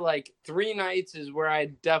 I'd say, like, 3 nights is where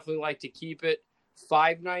I'd definitely like to keep it.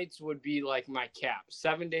 5 nights would be, like, my cap.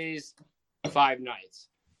 7 days, 5 nights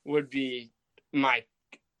would be my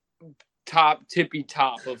tippy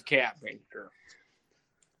top of camping. Sure.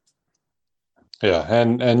 Yeah,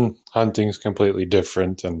 and hunting's completely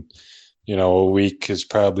different, and a week is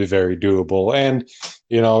probably very doable. And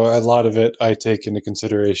a lot of it I take into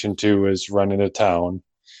consideration too is running a town.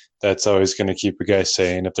 That's always going to keep a guy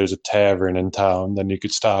sane. If there's a tavern in town, then you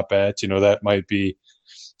could stop at. That might be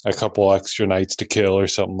a couple extra nights to kill or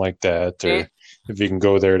something like that. Or if you can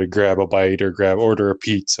go there to grab a bite or order a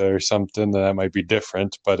pizza or something, then that might be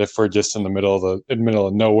different. But if we're just in the middle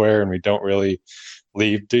of nowhere and we don't really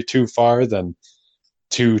leave too far, then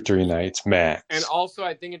 2-3 nights max. And also,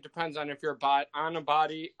 I think it depends on if you're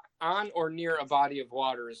on or near a body of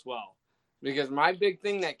water as well. Because my big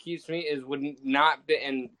thing that keeps me would not be,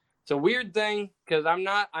 and it's a weird thing because I'm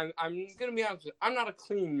gonna be honest with you, I'm not a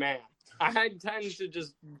clean man. I tend to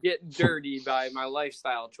just get dirty by my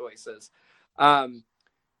lifestyle choices.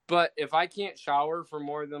 But if I can't shower for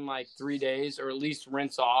more than like 3 days or at least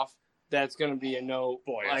rinse off, that's going to be a no.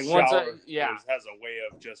 Boy, like shower has a way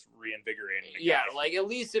of just reinvigorating the guy. Like at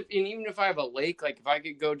least even if I have a lake, like if I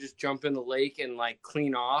could go just jump in the lake and like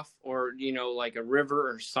clean off, or like a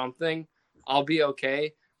river or something, I'll be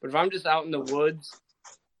okay. But if I'm just out in the woods,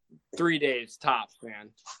 3 days tops, man.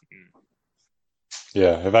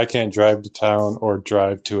 Yeah, if I can't drive to town or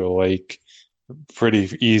drive to a lake pretty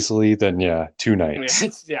easily, then 2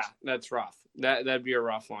 nights. Yeah, that's rough. That'd be a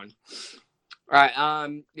rough one. All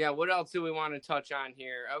right. What else do we want to touch on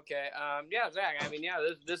here? Okay. Zach. I mean,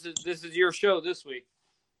 this is your show this week.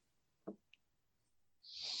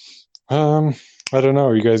 I don't know.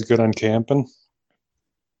 Are you guys good on camping?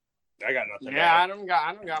 I got nothing. Yeah, I don't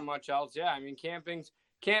got much else. Yeah, I mean, camping's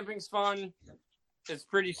fun. It's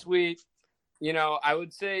pretty sweet. I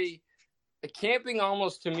would say camping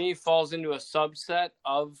almost to me falls into a subset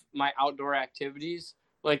of my outdoor activities.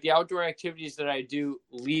 Like the outdoor activities that I do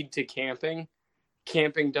lead to camping.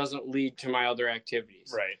 Camping doesn't lead to my other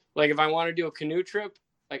activities. Right. Like if I want to do a canoe trip,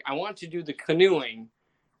 like I want to do the canoeing,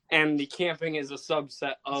 and the camping is a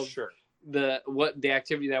subset of the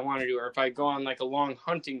activity that I want to do. Or if I go on like a long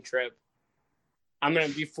hunting trip, I'm going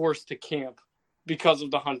to be forced to camp because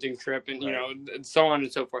of the hunting trip, and and so on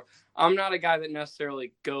and so forth. I'm not a guy that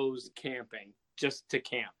necessarily goes camping just to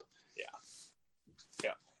camp. Yeah.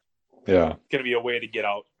 It's going to be a way to get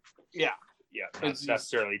out. Yeah. Yeah, not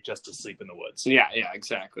necessarily just to sleep in the woods. Yeah,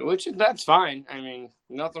 exactly. That's fine. I mean,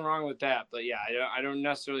 nothing wrong with that. But I don't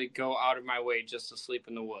necessarily go out of my way just to sleep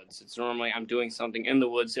in the woods. It's normally I'm doing something in the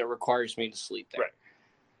woods that requires me to sleep there. Right.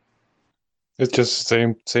 It's just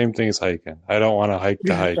the same thing as hiking. I don't want to hike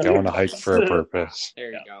to hike. I want to hike for a purpose.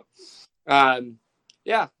 There you go.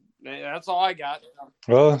 That's all I got.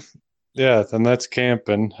 Well, then that's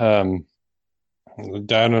camping. I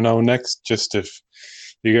don't know. Next, just if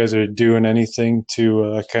you guys are doing anything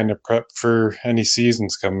to kind of prep for any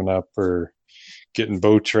seasons coming up, or getting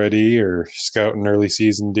boats ready, or scouting early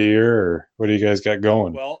season deer, or what do you guys got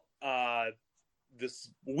going? Well,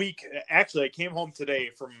 this week, actually, I came home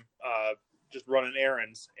today from just running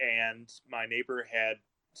errands, and my neighbor had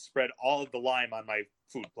spread all of the lime on my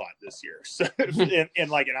food plot this year, so in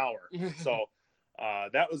like an hour. So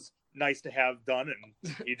that was nice to have done,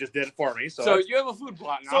 and he just did it for me. So you have a food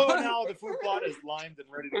plot now. So now the food plot is limed and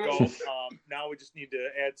ready to go. Now we just need to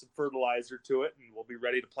add some fertilizer to it, and we'll be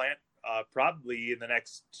ready to plant probably in the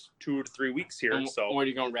next 2 to 3 weeks here. So what are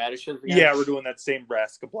you going, radishes again? Yeah, we're doing that same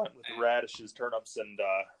brassica blend with the radishes, turnips, and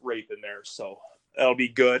rape in there. So that'll be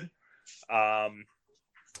good.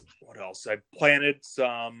 What else? I planted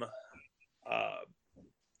some.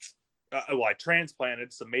 I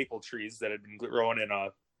transplanted some maple trees that had been growing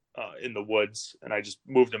in the woods, and I just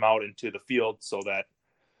moved them out into the field so that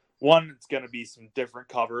one, it's going to be some different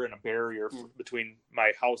cover and a barrier between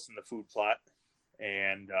my house and the food plot,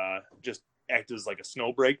 and just act as like a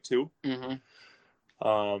snow break too. Mm-hmm.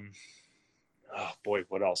 Oh boy,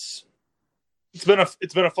 what else? It's been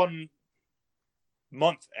a fun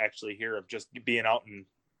month actually here of just being out and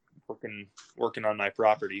working on my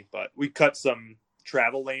property. But we cut some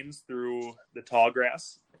travel lanes through the tall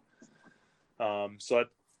grass, so it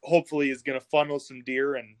hopefully is going to funnel some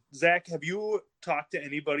deer. And Zach, have you talked to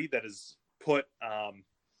anybody that has put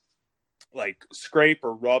like scrape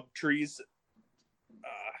or rub trees,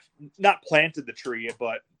 not planted the tree,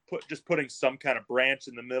 but putting some kind of branch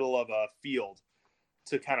in the middle of a field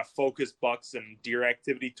to kind of focus bucks and deer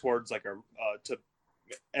activity towards like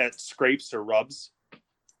at scrapes or rubs?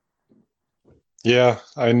 Yeah,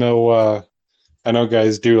 I know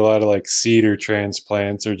guys do a lot of like cedar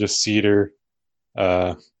transplants or just cedar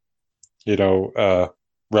rub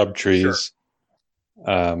trees.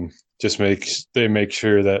 Sure. Just make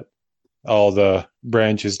sure that all the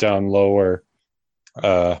branches down low are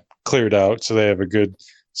cleared out so they have a good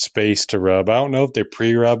space to rub. I don't know if they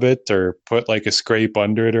pre-rub it or put like a scrape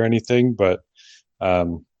under it or anything, but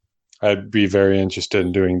I'd be very interested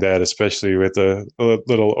in doing that, especially with a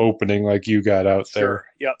little opening like you got out there. Sure.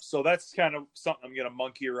 Yep. So that's kind of something I'm going to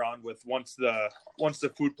monkey around with once the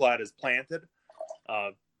food plot is planted.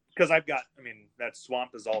 Because that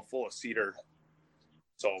swamp is all full of cedar.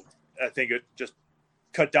 So I think it just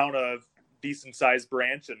cut down a decent sized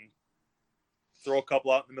branch and throw a couple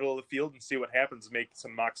out in the middle of the field and see what happens. Make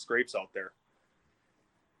some mock scrapes out there.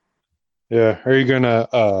 Yeah. Are you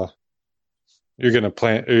gonna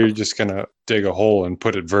plant, or you're just gonna dig a hole and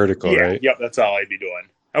put it vertical, right? Yep, that's all I'd be doing.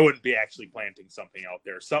 I wouldn't be actually planting something out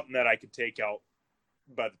there. Something that I could take out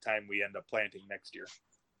by the time we end up planting next year.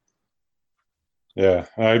 Yeah,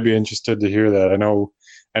 I'd be interested to hear that. I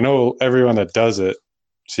know everyone that does it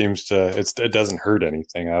seems to, it doesn't hurt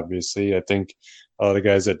anything, obviously. I think a lot of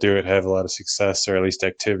guys that do it have a lot of success or at least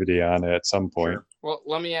activity on it at some point. Sure. Well,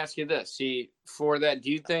 let me ask you this. See, for that,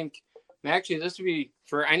 do you think, and actually this would be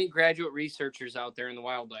for any graduate researchers out there in the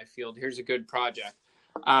wildlife field, here's a good project.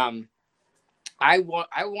 I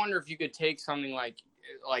wonder if you could take something like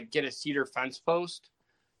get a cedar fence post,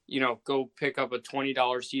 go pick up a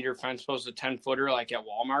 $20 cedar fence post, a 10-footer, like at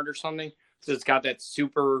Walmart or something. So it's got that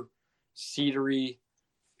super cedary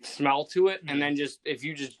smell to it. And then if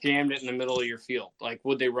you just jammed it in the middle of your field, like,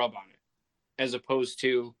 would they rub on it as opposed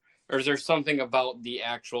to, or is there something about the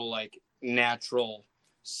actual like natural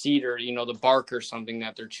cedar, the bark or something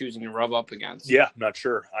that they're choosing to rub up against? Yeah, I'm not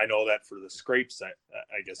sure. I know that for the scrapes,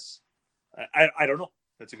 I guess. I don't know.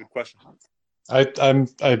 That's a good question. I'm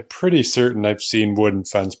pretty certain I've seen wooden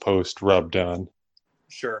fence post rubbed on.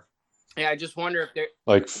 Sure. Yeah, I just wonder if there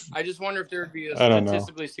would be a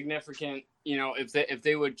statistically significant, if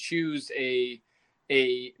they would choose a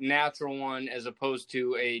natural one as opposed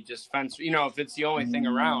to a just fence, if it's the only thing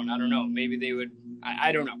around. I don't know. Maybe they would.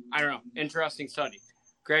 I don't know. Interesting study.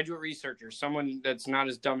 Graduate researcher, someone that's not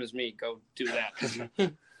as dumb as me, go do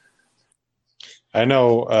that. I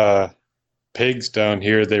know pigs down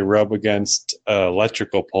here, they rub against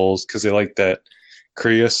electrical poles because they like that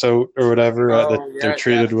creosote or whatever they're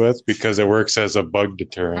treated with, because it works as a bug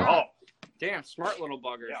deterrent. Oh, damn, smart little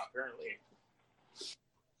buggers. Yeah, apparently.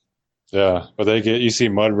 Yeah, but you see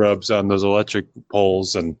mud rubs on those electric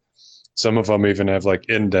poles, and some of them even have like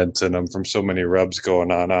indents in them from so many rubs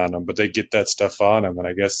going on them, but they get that stuff on them, and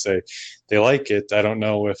I guess they like it. I don't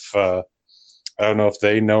know if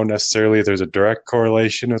they know necessarily if there's a direct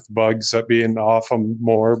correlation with bugs being off them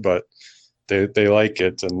more, but they like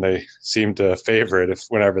it, and they seem to favor it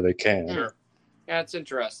whenever they can. Sure. Yeah, it's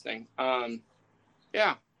interesting.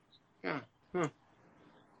 Yeah.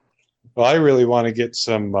 Well, I really want to get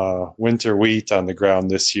some winter wheat on the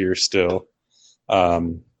ground this year still.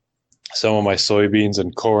 Some of my soybeans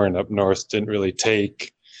and corn up north didn't really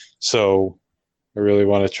take, so I really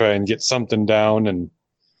want to try and get something down. And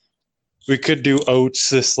we could do oats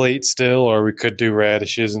this late still, or we could do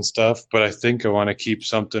radishes and stuff, but I think I want to keep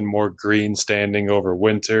something more green standing over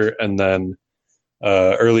winter, and then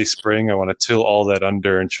early spring, I want to till all that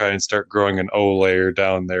under and try and start growing an O layer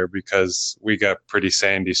down there because we got pretty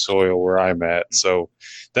sandy soil where I'm at. So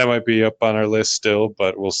that might be up on our list still,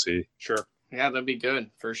 but we'll see. Sure. Yeah, that'd be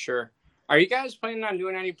good for sure. Are you guys planning on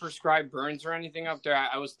doing any prescribed burns or anything up there?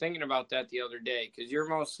 I was thinking about that the other day because you're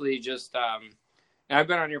mostly just, and I've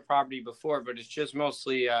been on your property before, but it's just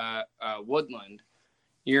mostly woodland.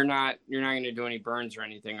 You're not going to do any burns or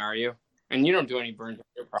anything, are you? And you don't do any burns on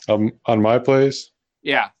your property. On my place,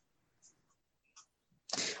 Yeah.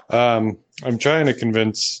 I'm trying to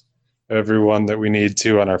convince everyone that we need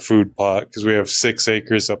to on our food plot because we have 6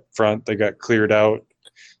 acres up front that got cleared out.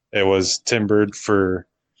 It was timbered for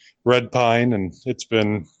red pine, and it's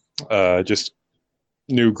been just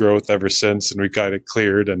new growth ever since, and we got it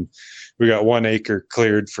cleared, and we got 1 acre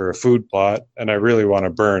cleared for a food plot, and I really want to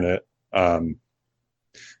burn it.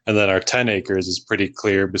 And then our 10 acres is pretty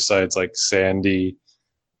clear besides like sandy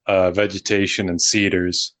vegetation and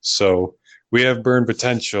cedars. So we have burn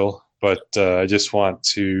potential, but I just want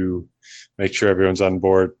to make sure everyone's on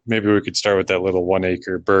board. Maybe we could start with that little 1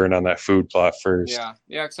 acre burn on that food plot first. Yeah,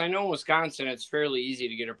 because I know in Wisconsin it's fairly easy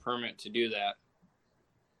to get a permit to do that.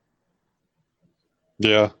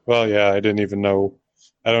 Yeah, well, yeah, I didn't even know.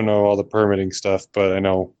 I don't know all the permitting stuff, but I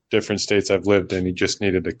know different states I've lived in, you just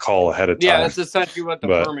needed to call ahead of time. Yeah, that's essentially what the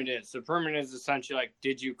permit is. The permit is essentially like,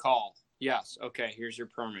 did you call? Yes. Okay, here's your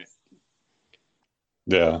permit.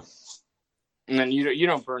 Yeah. And then you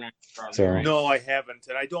don't burn any property, right? No, I haven't,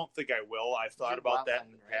 and I don't think I will. I've thought about that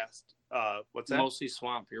in the past. What's that? Mostly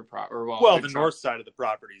swamp. Your the north side of the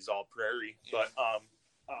property is all prairie, but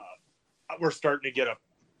we're starting to get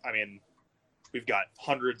we've got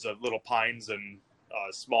hundreds of little pines and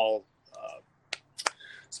small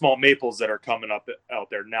maples that are coming up out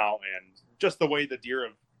there now, and just the way the deer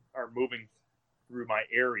are moving through my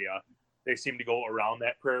area, they seem to go around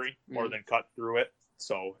that prairie more than cut through it.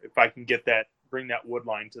 So if I can bring that wood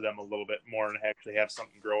line to them a little bit more and actually have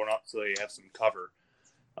something growing up so they have some cover,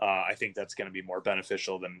 I think that's going to be more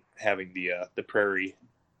beneficial than having the prairie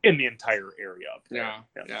in the entire area up there.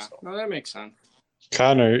 Yeah. So. No, that makes sense.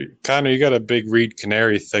 Connor, you got a big reed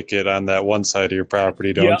canary thicket on that one side of your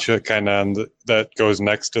property, don't you? Kind of on that goes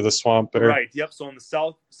next to the swamp there. Right. Yep. So on the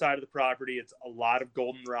south side of the property, it's a lot of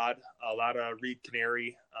goldenrod, a lot of reed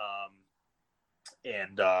canary,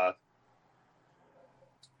 and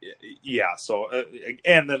yeah. So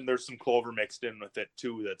and then there's some clover mixed in with it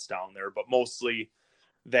too. That's down there, but mostly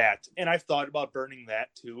that. And I've thought about burning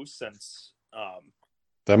that too, since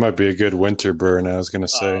that might be a good winter burn. I was going to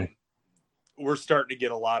say. We're starting to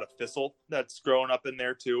get a lot of thistle that's growing up in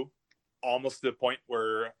there too, almost to the point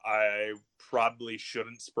where I probably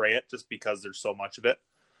shouldn't spray it just because there's so much of it.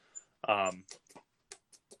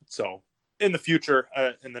 So in the future,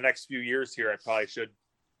 in the next few years here, I probably should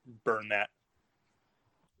burn that.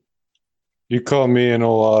 You call me and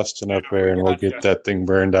old Austin up there, and we'll get that thing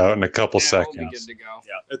burned out in a couple seconds. We'll be good to go.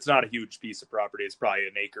 Yeah, it's not a huge piece of property. It's probably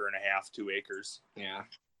 1.5 acres, 2 acres. Yeah.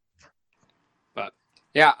 But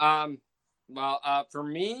yeah, well, for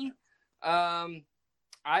me, as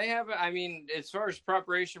far as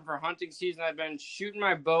preparation for hunting season, I've been shooting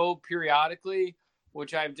my bow periodically,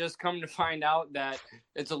 which I've just come to find out that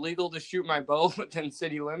it's illegal to shoot my bow within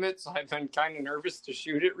city limits. So I've been kind of nervous to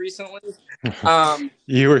shoot it recently.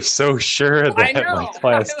 You were so sure of that like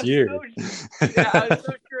last year. I was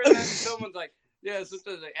so sure of that. Someone's like, yeah, so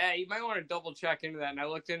like, hey, you might want to double check into that. And I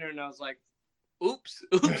looked into it and I was like,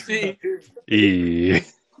 oopsie.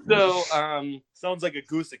 So, sounds like a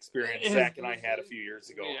goose experience Zach and I had a few years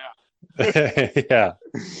ago. Yeah. Yeah.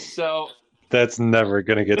 So that's never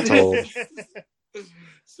gonna get told.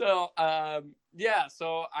 So,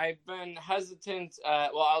 so I've been hesitant.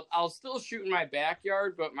 I'll still shoot in my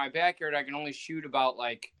backyard, but my backyard I can only shoot about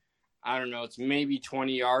it's maybe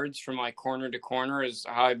 20 yards from like corner to corner is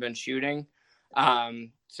how I've been shooting.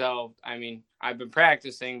 So I've been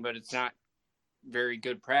practicing, but it's not very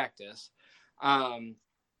good practice.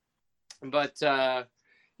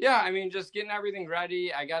 Just getting everything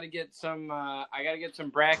ready. I got to get some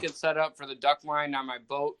brackets set up for the duck line on my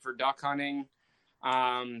boat for duck hunting.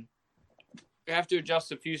 I have to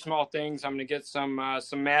adjust a few small things. I'm going to get some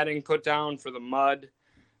matting put down for the mud.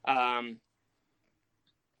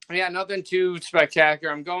 Nothing too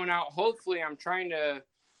spectacular. I'm going out. Hopefully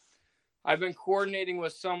I've been coordinating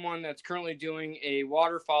with someone that's currently doing a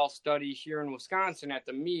waterfowl study here in Wisconsin at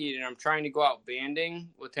the Mead, and I'm trying to go out banding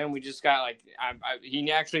with him. We just got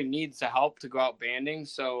he actually needs the help to go out banding,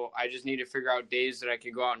 so I just need to figure out days that I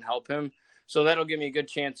can go out and help him. So that'll give me a good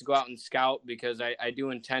chance to go out and scout because I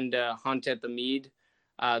do intend to hunt at the Mead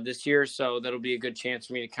this year. So that'll be a good chance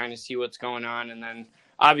for me to kind of see what's going on. And then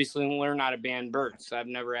obviously learn how to band birds. I've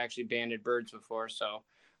never actually banded birds before. So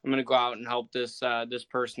I'm going to go out and help this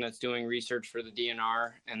person that's doing research for the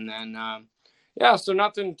DNR. And then, so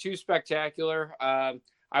nothing too spectacular.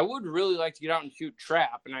 I would really like to get out and shoot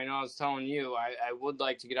trap. And I know I was telling you, I would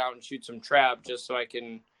like to get out and shoot some trap just so I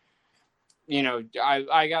can,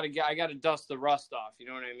 I gotta dust the rust off. You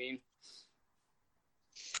know what I mean?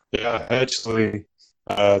 Yeah, actually,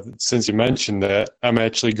 since you mentioned that, I'm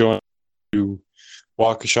actually going to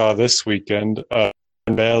Waukesha this weekend.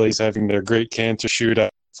 Valley's having their Great Cancer Shootout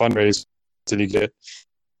fundraiser to get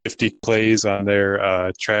 50 plays on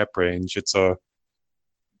their trap range. It's I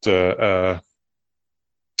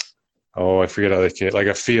forget how they call it, like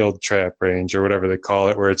a field trap range or whatever they call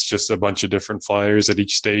it, where it's just a bunch of different flyers at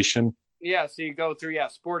each station. Yeah, so you go through,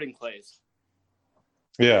 sporting clays.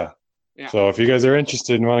 Yeah. So if you guys are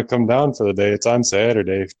interested and want to come down for the day, it's on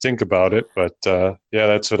Saturday. Think about it. But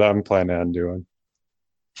that's what I'm planning on doing.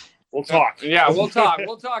 We'll talk. Yeah, we'll talk.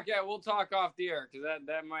 We'll talk. Yeah, we'll talk off the air because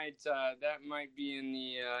that might be in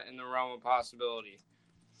the realm of possibility.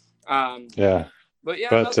 Yeah. But yeah.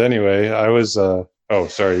 But anyway, I was. Oh,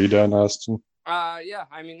 sorry. You done, Austin?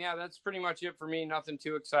 That's pretty much it for me. Nothing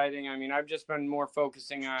too exciting. I mean, I've just been more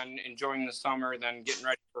focusing on enjoying the summer than getting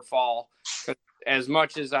ready for fall. Because as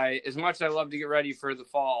much as I love to get ready for the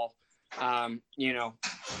fall,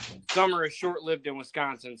 summer is short-lived in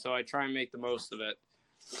Wisconsin, so I try and make the most of it.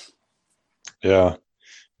 Yeah.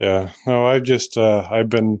 No, I've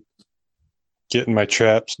been getting my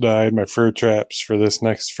traps dyed, my fur traps for this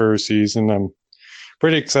next fur season. I'm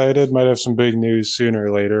pretty excited. Might have some big news sooner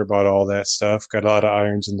or later about all that stuff. Got a lot of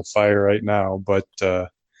irons in the fire right now, but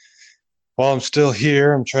while I'm still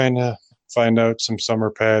here, I'm trying to find out some summer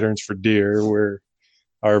patterns for deer where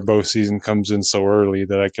our bow season comes in so early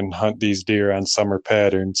that I can hunt these deer on summer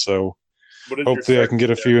patterns. So hopefully I can get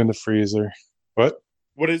a few in the freezer.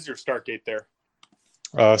 What is your start date there?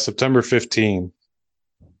 September 15.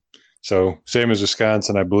 So same as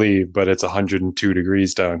Wisconsin, I believe, but it's 102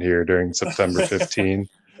 degrees down here during September 15.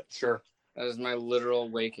 Sure. That is my literal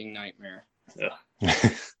waking nightmare. Yeah.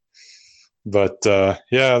 But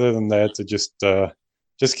other than that,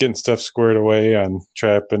 just getting stuff squared away on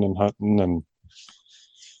trapping and hunting and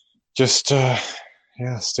just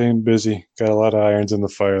staying busy. Got a lot of irons in the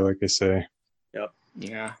fire, like I say. Yep.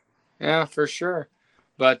 Yeah, for sure.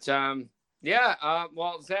 But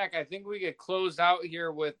well, Zach, I think we could close out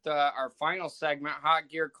here with our final segment, Hot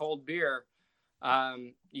Gear, Cold Beer.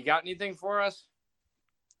 You got anything for us?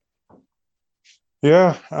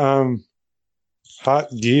 Yeah,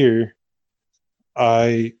 Hot Gear.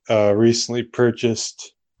 I recently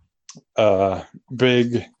purchased I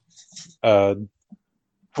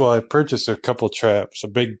purchased a couple traps, a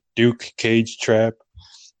big Duke cage trap.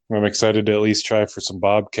 I'm excited to at least try for some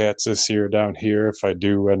bobcats this year down here if I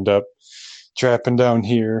do end up trapping down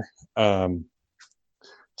here.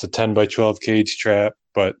 It's a 10 by 12 cage trap,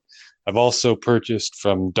 but I've also purchased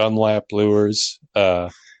from Dunlap Lures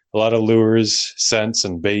a lot of lures, scents,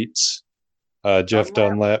 and baits. Jeff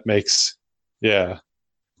Dunlap makes some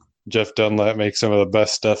of the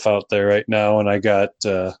best stuff out there right now, and I got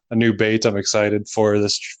a new bait I'm excited for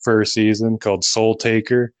this fur season called Soul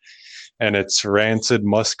Taker, and it's rancid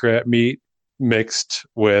muskrat meat mixed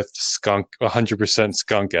with 100%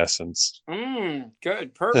 skunk essence.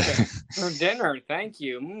 Good, perfect for dinner. Thank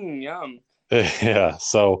you. Yum. Yeah,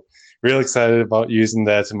 so real excited about using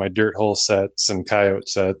that in my dirt hole sets and coyote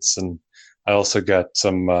sets, and I also got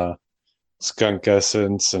some skunk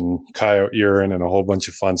essence and coyote urine and a whole bunch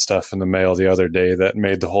of fun stuff in the mail the other day that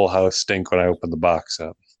made the whole house stink when I opened the box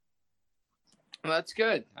up. Well, that's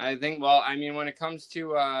good. I think. Well, I mean, when it comes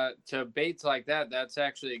to baits like that, that's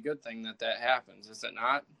actually a good thing that happens, is it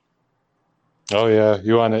not? Oh yeah,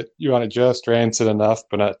 you want it just rancid enough,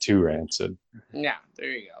 but not too rancid. Yeah, there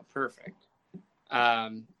you go. Perfect.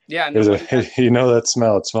 You know that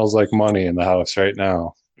smell. It smells like money in the house right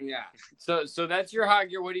now. Yeah. So that's your hot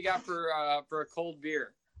gear. What do you got for a cold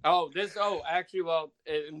beer?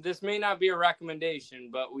 This may not be a recommendation,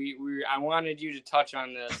 but I wanted you to touch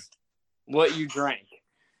on this. What you drank?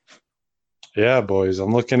 Yeah, boys,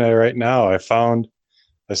 I'm looking at it right now. I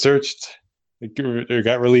searched. It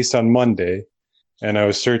got released on Monday, and I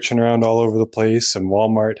was searching around all over the place, and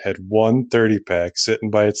Walmart had one 30-pack sitting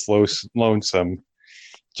by its lonesome,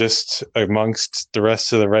 just amongst the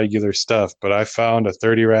rest of the regular stuff. But I found a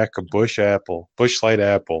 30-rack of Busch Light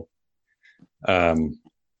Apple. A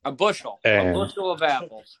bushel of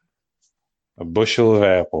apples. A bushel of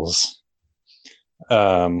apples.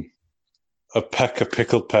 A peck of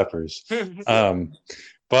pickled peppers.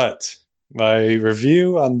 But My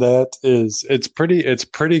review on that is it's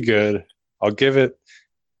pretty good. I'll give it.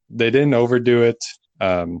 They didn't overdo it.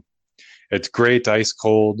 It's great ice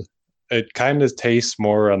cold. It kind of tastes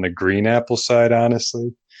more on the green apple side,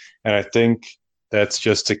 honestly, and I think that's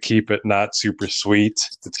just to keep it not super sweet.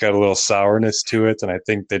 It's got a little sourness to it, and I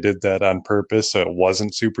think they did that on purpose so it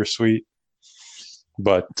wasn't super sweet.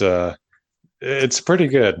 But it's pretty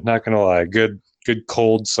good. Not gonna lie, good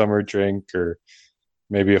cold summer drink or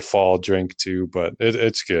maybe a fall drink too. But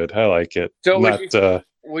it's good. I like it. So Not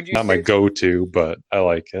would you not my say go-to, but I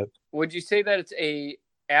like it. would you say that it's a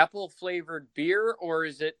apple flavored beer or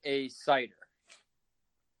is it a cider?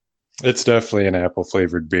 It's definitely an apple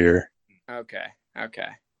flavored beer. Okay. Okay.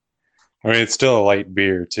 I mean, it's still a light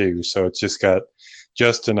beer too, so it's just got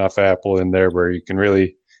just enough apple in there where you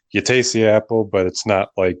taste the apple, but it's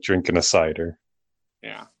not like drinking a cider.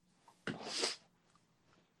 Yeah.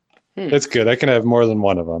 It's good. I can have more than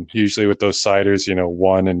one of them. Usually with those ciders,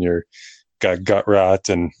 one and you're got gut rot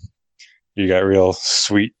and you got real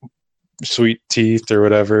sweet teeth or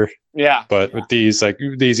whatever. Yeah. But with these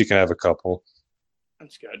you can have a couple.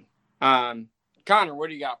 That's good. Connor, what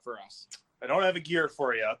do you got for us? I don't have a gear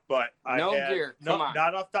for you, but gear. Come on.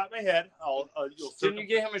 Not off the top of my head. Didn't you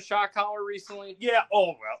get him a shot collar recently? Yeah. Oh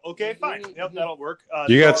well. Okay. Fine. Yep. That'll work.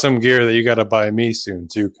 You got some gear that you got to buy me soon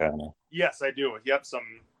too, Connor. Yes, I do. Yep. Some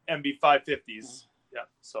MB550s. Yep.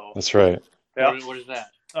 So that's right. Yep. What is that?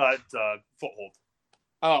 It's a foothold.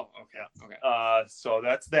 Oh, okay. Okay. So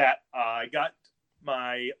that's that. I got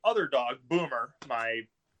my other dog, Boomer, my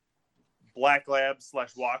Black Lab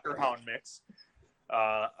 / Walker Hound mix.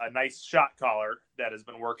 A nice shot collar that has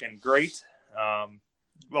been working great.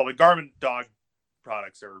 Well, the Garmin dog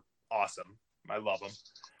products are awesome. I love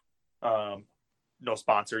them. No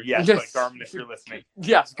sponsor yet, but Garmin, if you're listening.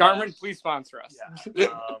 Yes, Garmin, please sponsor us.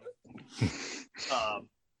 Yeah.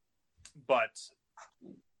 But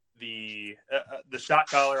the shot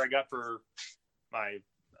collar I got for my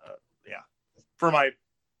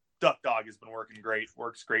duck dog has been working great.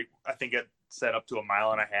 Works great. I think it set up to 1.5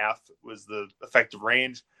 miles was the effective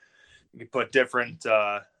range. You can put different.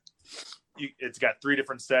 It's got 3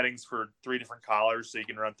 different settings for 3 different collars, so you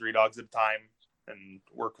can run 3 dogs at a time and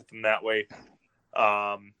work with them that way.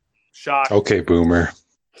 Shock. Okay, Boomer.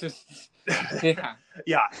 Yeah.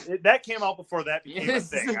 Yeah, that came out before that became a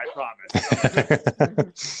thing. I promise.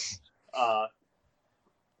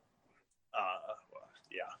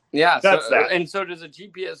 Yeah, that's that. And so does a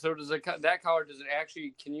GPS. So that collar? Does it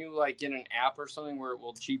actually? Can you like get an app or something where it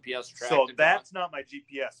will GPS track? So that's not my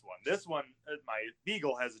GPS one. This one, my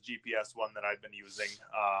Beagle has a GPS one that I've been using.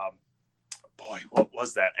 What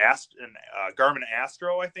was that? Garmin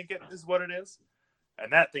Astro, I think it is what it is,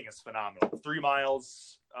 and that thing is phenomenal. 3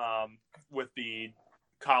 miles with the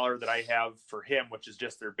collar that I have for him, which is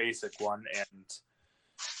just their basic one, and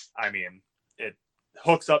I mean it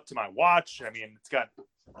hooks up to my watch. I mean, it's got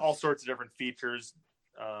all sorts of different features.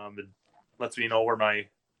 It lets me know where my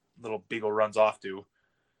little Beagle runs off to,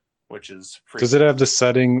 which is pretty. Does it have the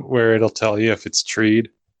setting where it'll tell you if it's treed?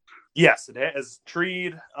 Yes, it has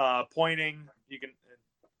treed, pointing.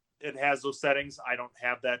 It has those settings. I don't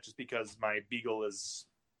have that just because my Beagle is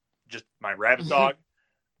just my rabbit dog,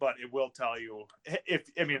 but it will tell you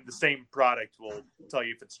the same product will tell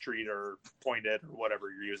you if it's treed or pointed or whatever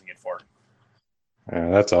you're using it for.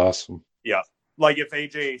 Yeah, that's awesome. Yeah. Like if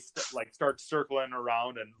AJ starts circling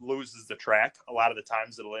around and loses the track, a lot of the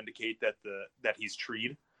times it'll indicate that he's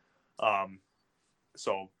treed.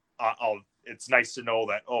 So it's nice to know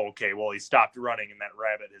that, he stopped running and that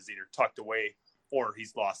rabbit is either tucked away or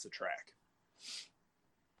he's lost the track.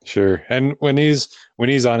 Sure. And when he's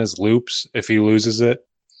on his loops, if he loses it,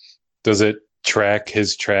 does it track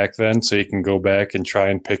his track then so you can go back and try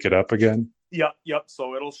and pick it up again? Yep.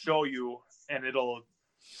 So it'll show you and it'll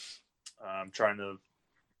I'm trying to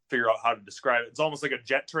figure out how to describe it. It's almost like a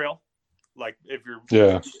jet trail. Like if you're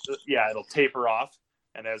it'll taper off,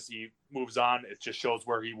 and as he moves on, it just shows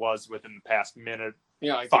where he was within the past minute.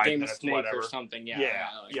 Yeah, like 5 the game minutes, of Snake whatever. or something. Yeah.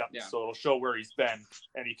 So it'll show where he's been,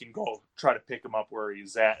 and you can go try to pick him up where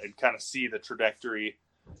he's at and kind of see the trajectory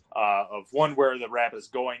of where the rabbit is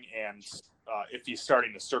going, and if he's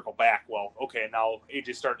starting to circle back. Well, okay, now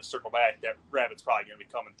AJ's starting to circle back. That rabbit's probably going to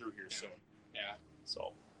be coming through here soon. Yeah.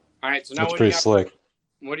 So. All right, so now that's pretty slick.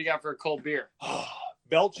 What do you got for a cold beer?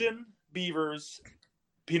 Belgian Beavers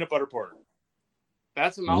peanut butter porter.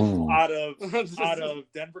 That's a mouthful. Out of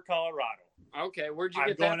Denver, Colorado. Okay, where'd you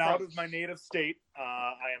get that from? I'm going out from? of my native state.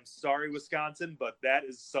 I am sorry, Wisconsin, but that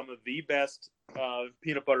is some of the best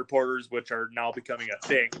peanut butter porters, which are now becoming a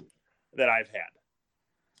thing that I've had.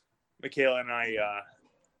 Michaela and I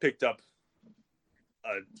picked up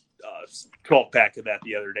 12-pack of that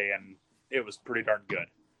the other day, and it was pretty darn good.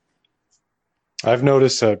 I've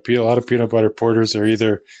noticed that a lot of peanut butter porters are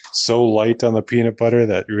either so light on the peanut butter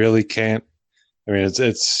that you really can't. I mean,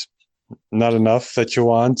 it's not enough that you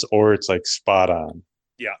want, or it's like spot on.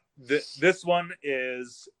 Yeah, this one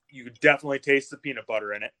is, you could definitely taste the peanut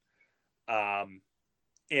butter in it, and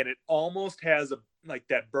it almost has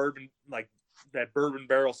that bourbon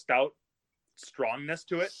barrel stout strongness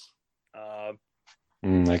to it.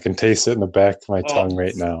 I can taste it in the back of my tongue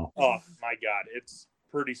right now. Oh my God, it's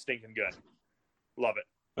pretty stinking good. Love it.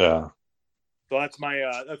 Yeah. So that's my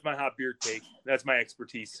hot beer take. That's my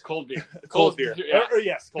expertise. Cold beer. Cold beer. Yeah.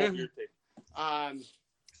 Yes, cold beer take.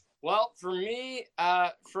 Well, for me,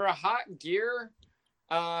 for a hot gear,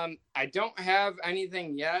 I don't have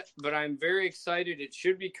anything yet, but I'm very excited. It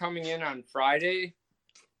should be coming in on Friday.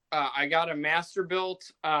 I got a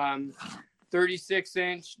Masterbuilt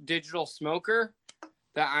 36-inch digital smoker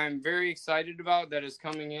that I'm very excited about, that is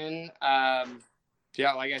coming in.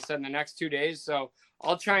 Like I said, in the next 2 days. So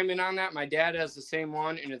I'll chime in on that. My dad has the same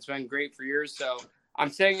one, and it's been great for years. So I'm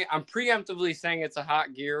preemptively saying it's a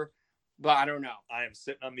hot gear, but I don't know. I am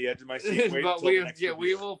sitting on the edge of my seat waiting. But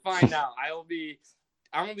we will find out. I'm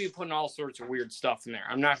gonna be putting all sorts of weird stuff in there.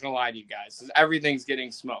 I'm not gonna lie to you guys. Everything's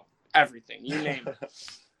getting smoked. Everything, you name it.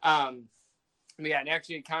 And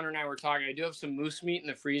actually, Connor and I were talking. I do have some moose meat in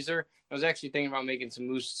the freezer. I was actually thinking about making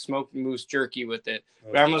some smoked moose jerky with it,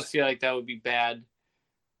 but I almost feel like that would be bad.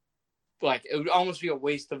 Like, it would almost be a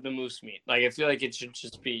waste of the moose meat. Like, I feel like it should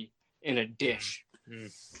just be in a dish.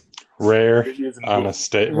 Rare on a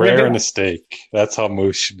steak. Rare in a steak. That's how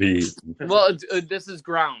moose should be. Well, this is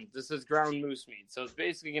ground. This is ground moose meat. So it's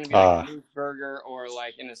basically going to be like a moose burger, or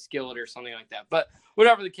like in a skillet or something like that. But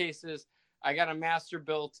whatever the case is, I got a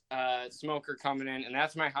Masterbuilt smoker coming in, and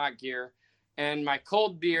that's my hot gear. And my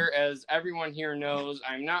cold beer, as everyone here knows,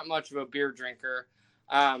 I'm not much of a beer drinker.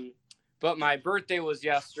 But my birthday was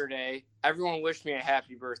yesterday. Everyone wished me a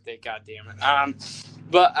happy birthday, goddammit.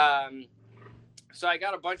 So I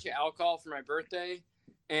got a bunch of alcohol for my birthday,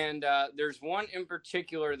 and there's one in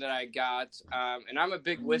particular that I got, and I'm a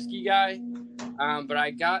big whiskey guy, but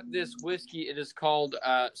I got this whiskey. It is called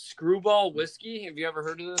Screwball Whiskey. Have you ever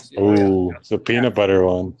heard of this? Oh, the peanut butter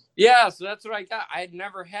one. Yeah, so that's what I got. I had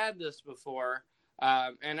never had this before.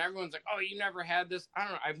 And everyone's like, "Oh, you never had this?" I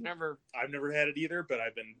don't know. I've never had it either, but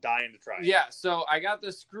I've been dying to try it. Yeah, so I got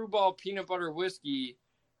this Screwball peanut butter whiskey.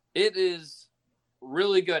 It is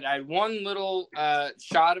really good. I had one little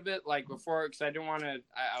shot of it, like, before, because I didn't want to.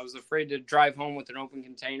 I was afraid to drive home with an open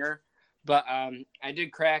container, but I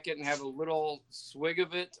did crack it and have a little swig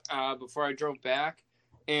of it before I drove back,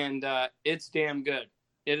 and it's damn good.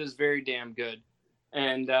 It is very damn good,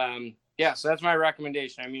 and so that's my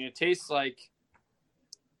recommendation. I mean, it tastes like.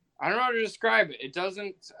 I don't know how to describe it. It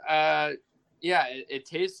doesn't, it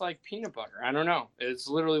tastes like peanut butter. I don't know. It's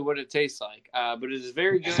literally what it tastes like. But it is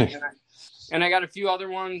very good. And I got a few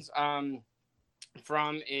other ones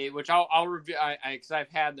from which I'll review, because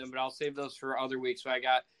I've had them, but I'll save those for other weeks. So I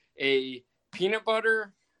got a peanut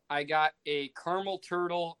butter, I got a caramel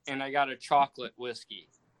turtle, and I got a chocolate whiskey.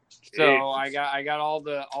 So I got all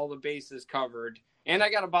the bases covered. And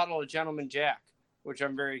I got a bottle of Gentleman Jack, which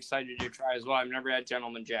I'm very excited to try as well. I've never had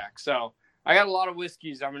Gentleman Jack. So I got a lot of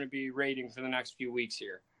whiskeys I'm going to be rating for the next few weeks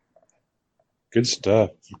here. Good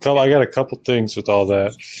stuff. I got a couple things with all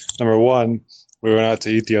that. Number one, we went out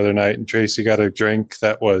to eat the other night, and Tracy got a drink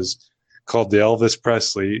that was called the Elvis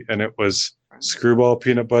Presley, and it was Screwball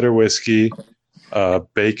peanut butter whiskey,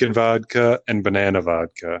 bacon vodka, and banana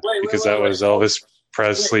vodka, because that was Elvis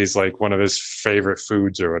Presley's, like, one of his favorite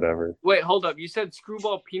foods or whatever. Wait, hold up. You said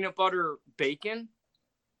Screwball peanut butter bacon?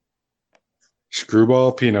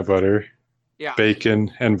 Screwball peanut butter, yeah,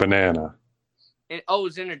 bacon, and banana. It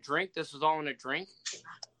was in a drink? This was all in a drink?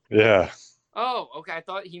 Yeah. Oh, okay. I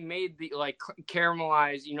thought he made the, like,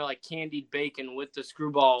 caramelized, like candied bacon with the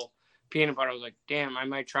Screwball peanut butter. I was like, damn, I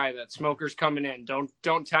might try that. Smoker's coming in. Don't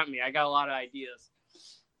tempt me. I got a lot of ideas.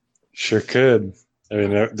 Sure could. I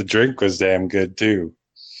mean, the drink was damn good too.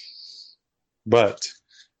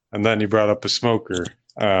 And then you brought up a smoker.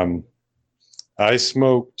 I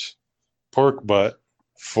smoked pork butt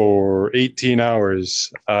for 18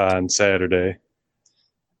 hours on Saturday,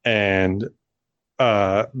 and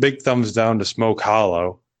big thumbs down to Smoke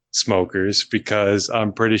Hollow smokers, because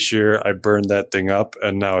I'm pretty sure I burned that thing up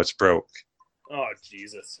and now it's broke. Oh,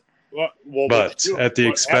 Jesus. But at the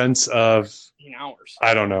expense of 18 hours.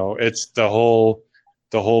 I don't know. It's the whole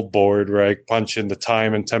board where I punch in the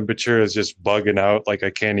time and temperature is just bugging out. Like, I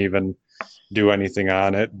can't even do anything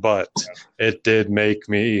on it, but it did make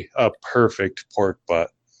me a perfect pork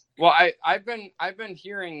butt. Well, I've been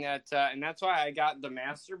hearing that, and that's why I got the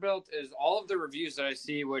Masterbuilt. Is all of the reviews that I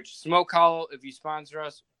see, which Smoke Hollow, if you sponsor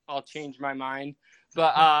us, I'll change my mind.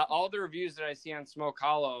 But all the reviews that I see on Smoke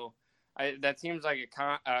Hollow, that seems like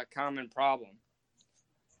a common problem.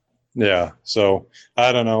 Yeah, so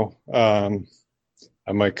I don't know.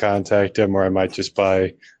 I might contact him, or I might just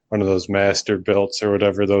buy one of those Masterbuilts or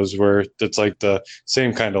whatever those were. It's like the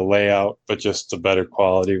same kind of layout, but just a better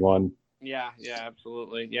quality one. Yeah,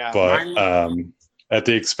 absolutely. Yeah, But mine. at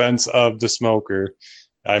the expense of the smoker,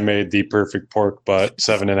 I made the perfect pork butt,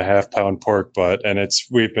 7.5 pound pork butt, and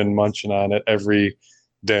we've been munching on it every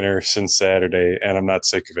dinner since Saturday, and I'm not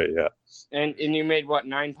sick of it yet. And you made what,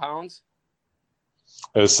 9 pounds?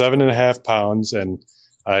 It was 7.5 pounds, and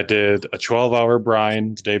I did a 12-hour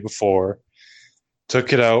brine the day before,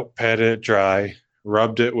 took it out, patted it dry,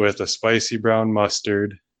 rubbed it with a spicy brown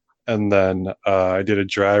mustard, and then I did a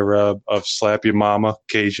dry rub of Slappy Mama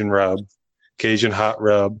Cajun hot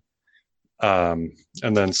rub, and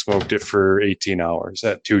then smoked it for 18 hours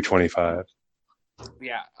at 225.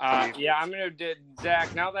 Yeah, I'm gonna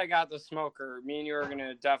Zach. Now that I got the smoker, me and you are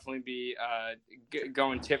gonna definitely be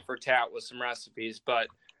going tit for tat with some recipes. But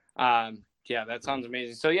yeah, that sounds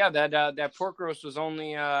amazing. So yeah, that pork roast was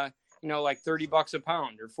only like $30 a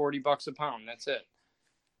pound or $40 a pound. That's it.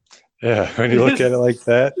 Yeah, when you look at it like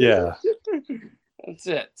that, yeah. That's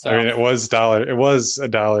it. So I mean, it was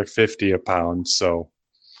 $1.50 a pound, so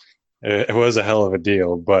it was a hell of a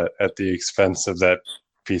deal, but at the expense of that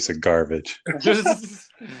piece of garbage.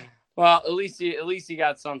 well, at least you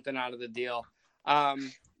got something out of the deal.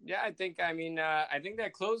 Yeah, I think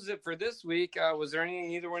that closes it for this week. Was there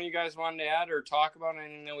anything either one of you guys wanted to add or talk about,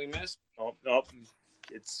 anything that we missed? Nope.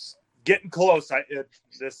 It's getting close.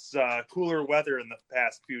 This cooler weather in the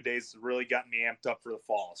past few days has really gotten me amped up for the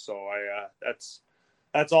fall. So that's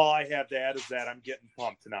all I have to add is that I'm getting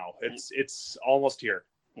pumped now. It's almost here.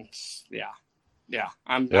 Yeah.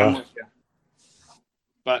 I'm with you.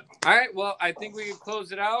 But all right, well, I think we can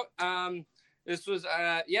close it out. This was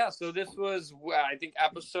so this was I think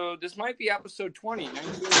this might be episode 20. 19.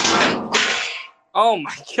 Oh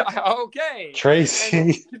my god. Okay.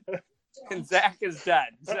 Tracy. And Zach is dead.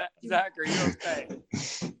 Zach, are you okay?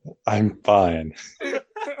 I'm fine.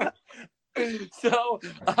 So,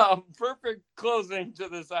 perfect closing to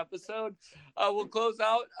this episode. We'll close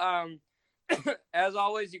out. As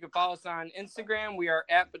always, you can follow us on Instagram. We are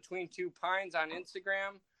at Between Two Pines on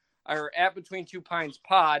Instagram, or at Between Two Pines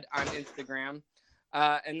Pod on Instagram.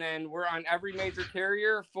 And then we're on every major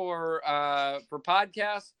carrier for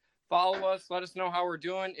podcasts. Follow us. Let us know how we're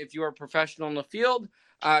doing. If you are a professional in the field,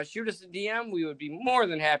 shoot us a DM. We would be more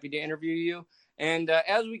than happy to interview you. And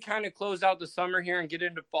as we kind of close out the summer here and get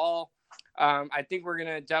into fall, I think we're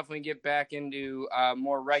going to definitely get back into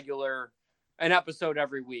more regular, an episode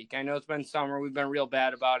every week. I know it's been summer. We've been real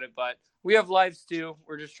bad about it, but we have lives too.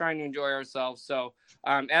 We're just trying to enjoy ourselves. So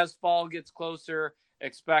as fall gets closer,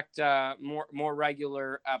 expect more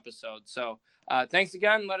regular episodes. So thanks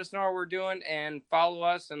again. Let us know what we're doing and follow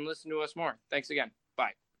us and listen to us more. Thanks again.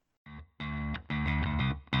 Bye.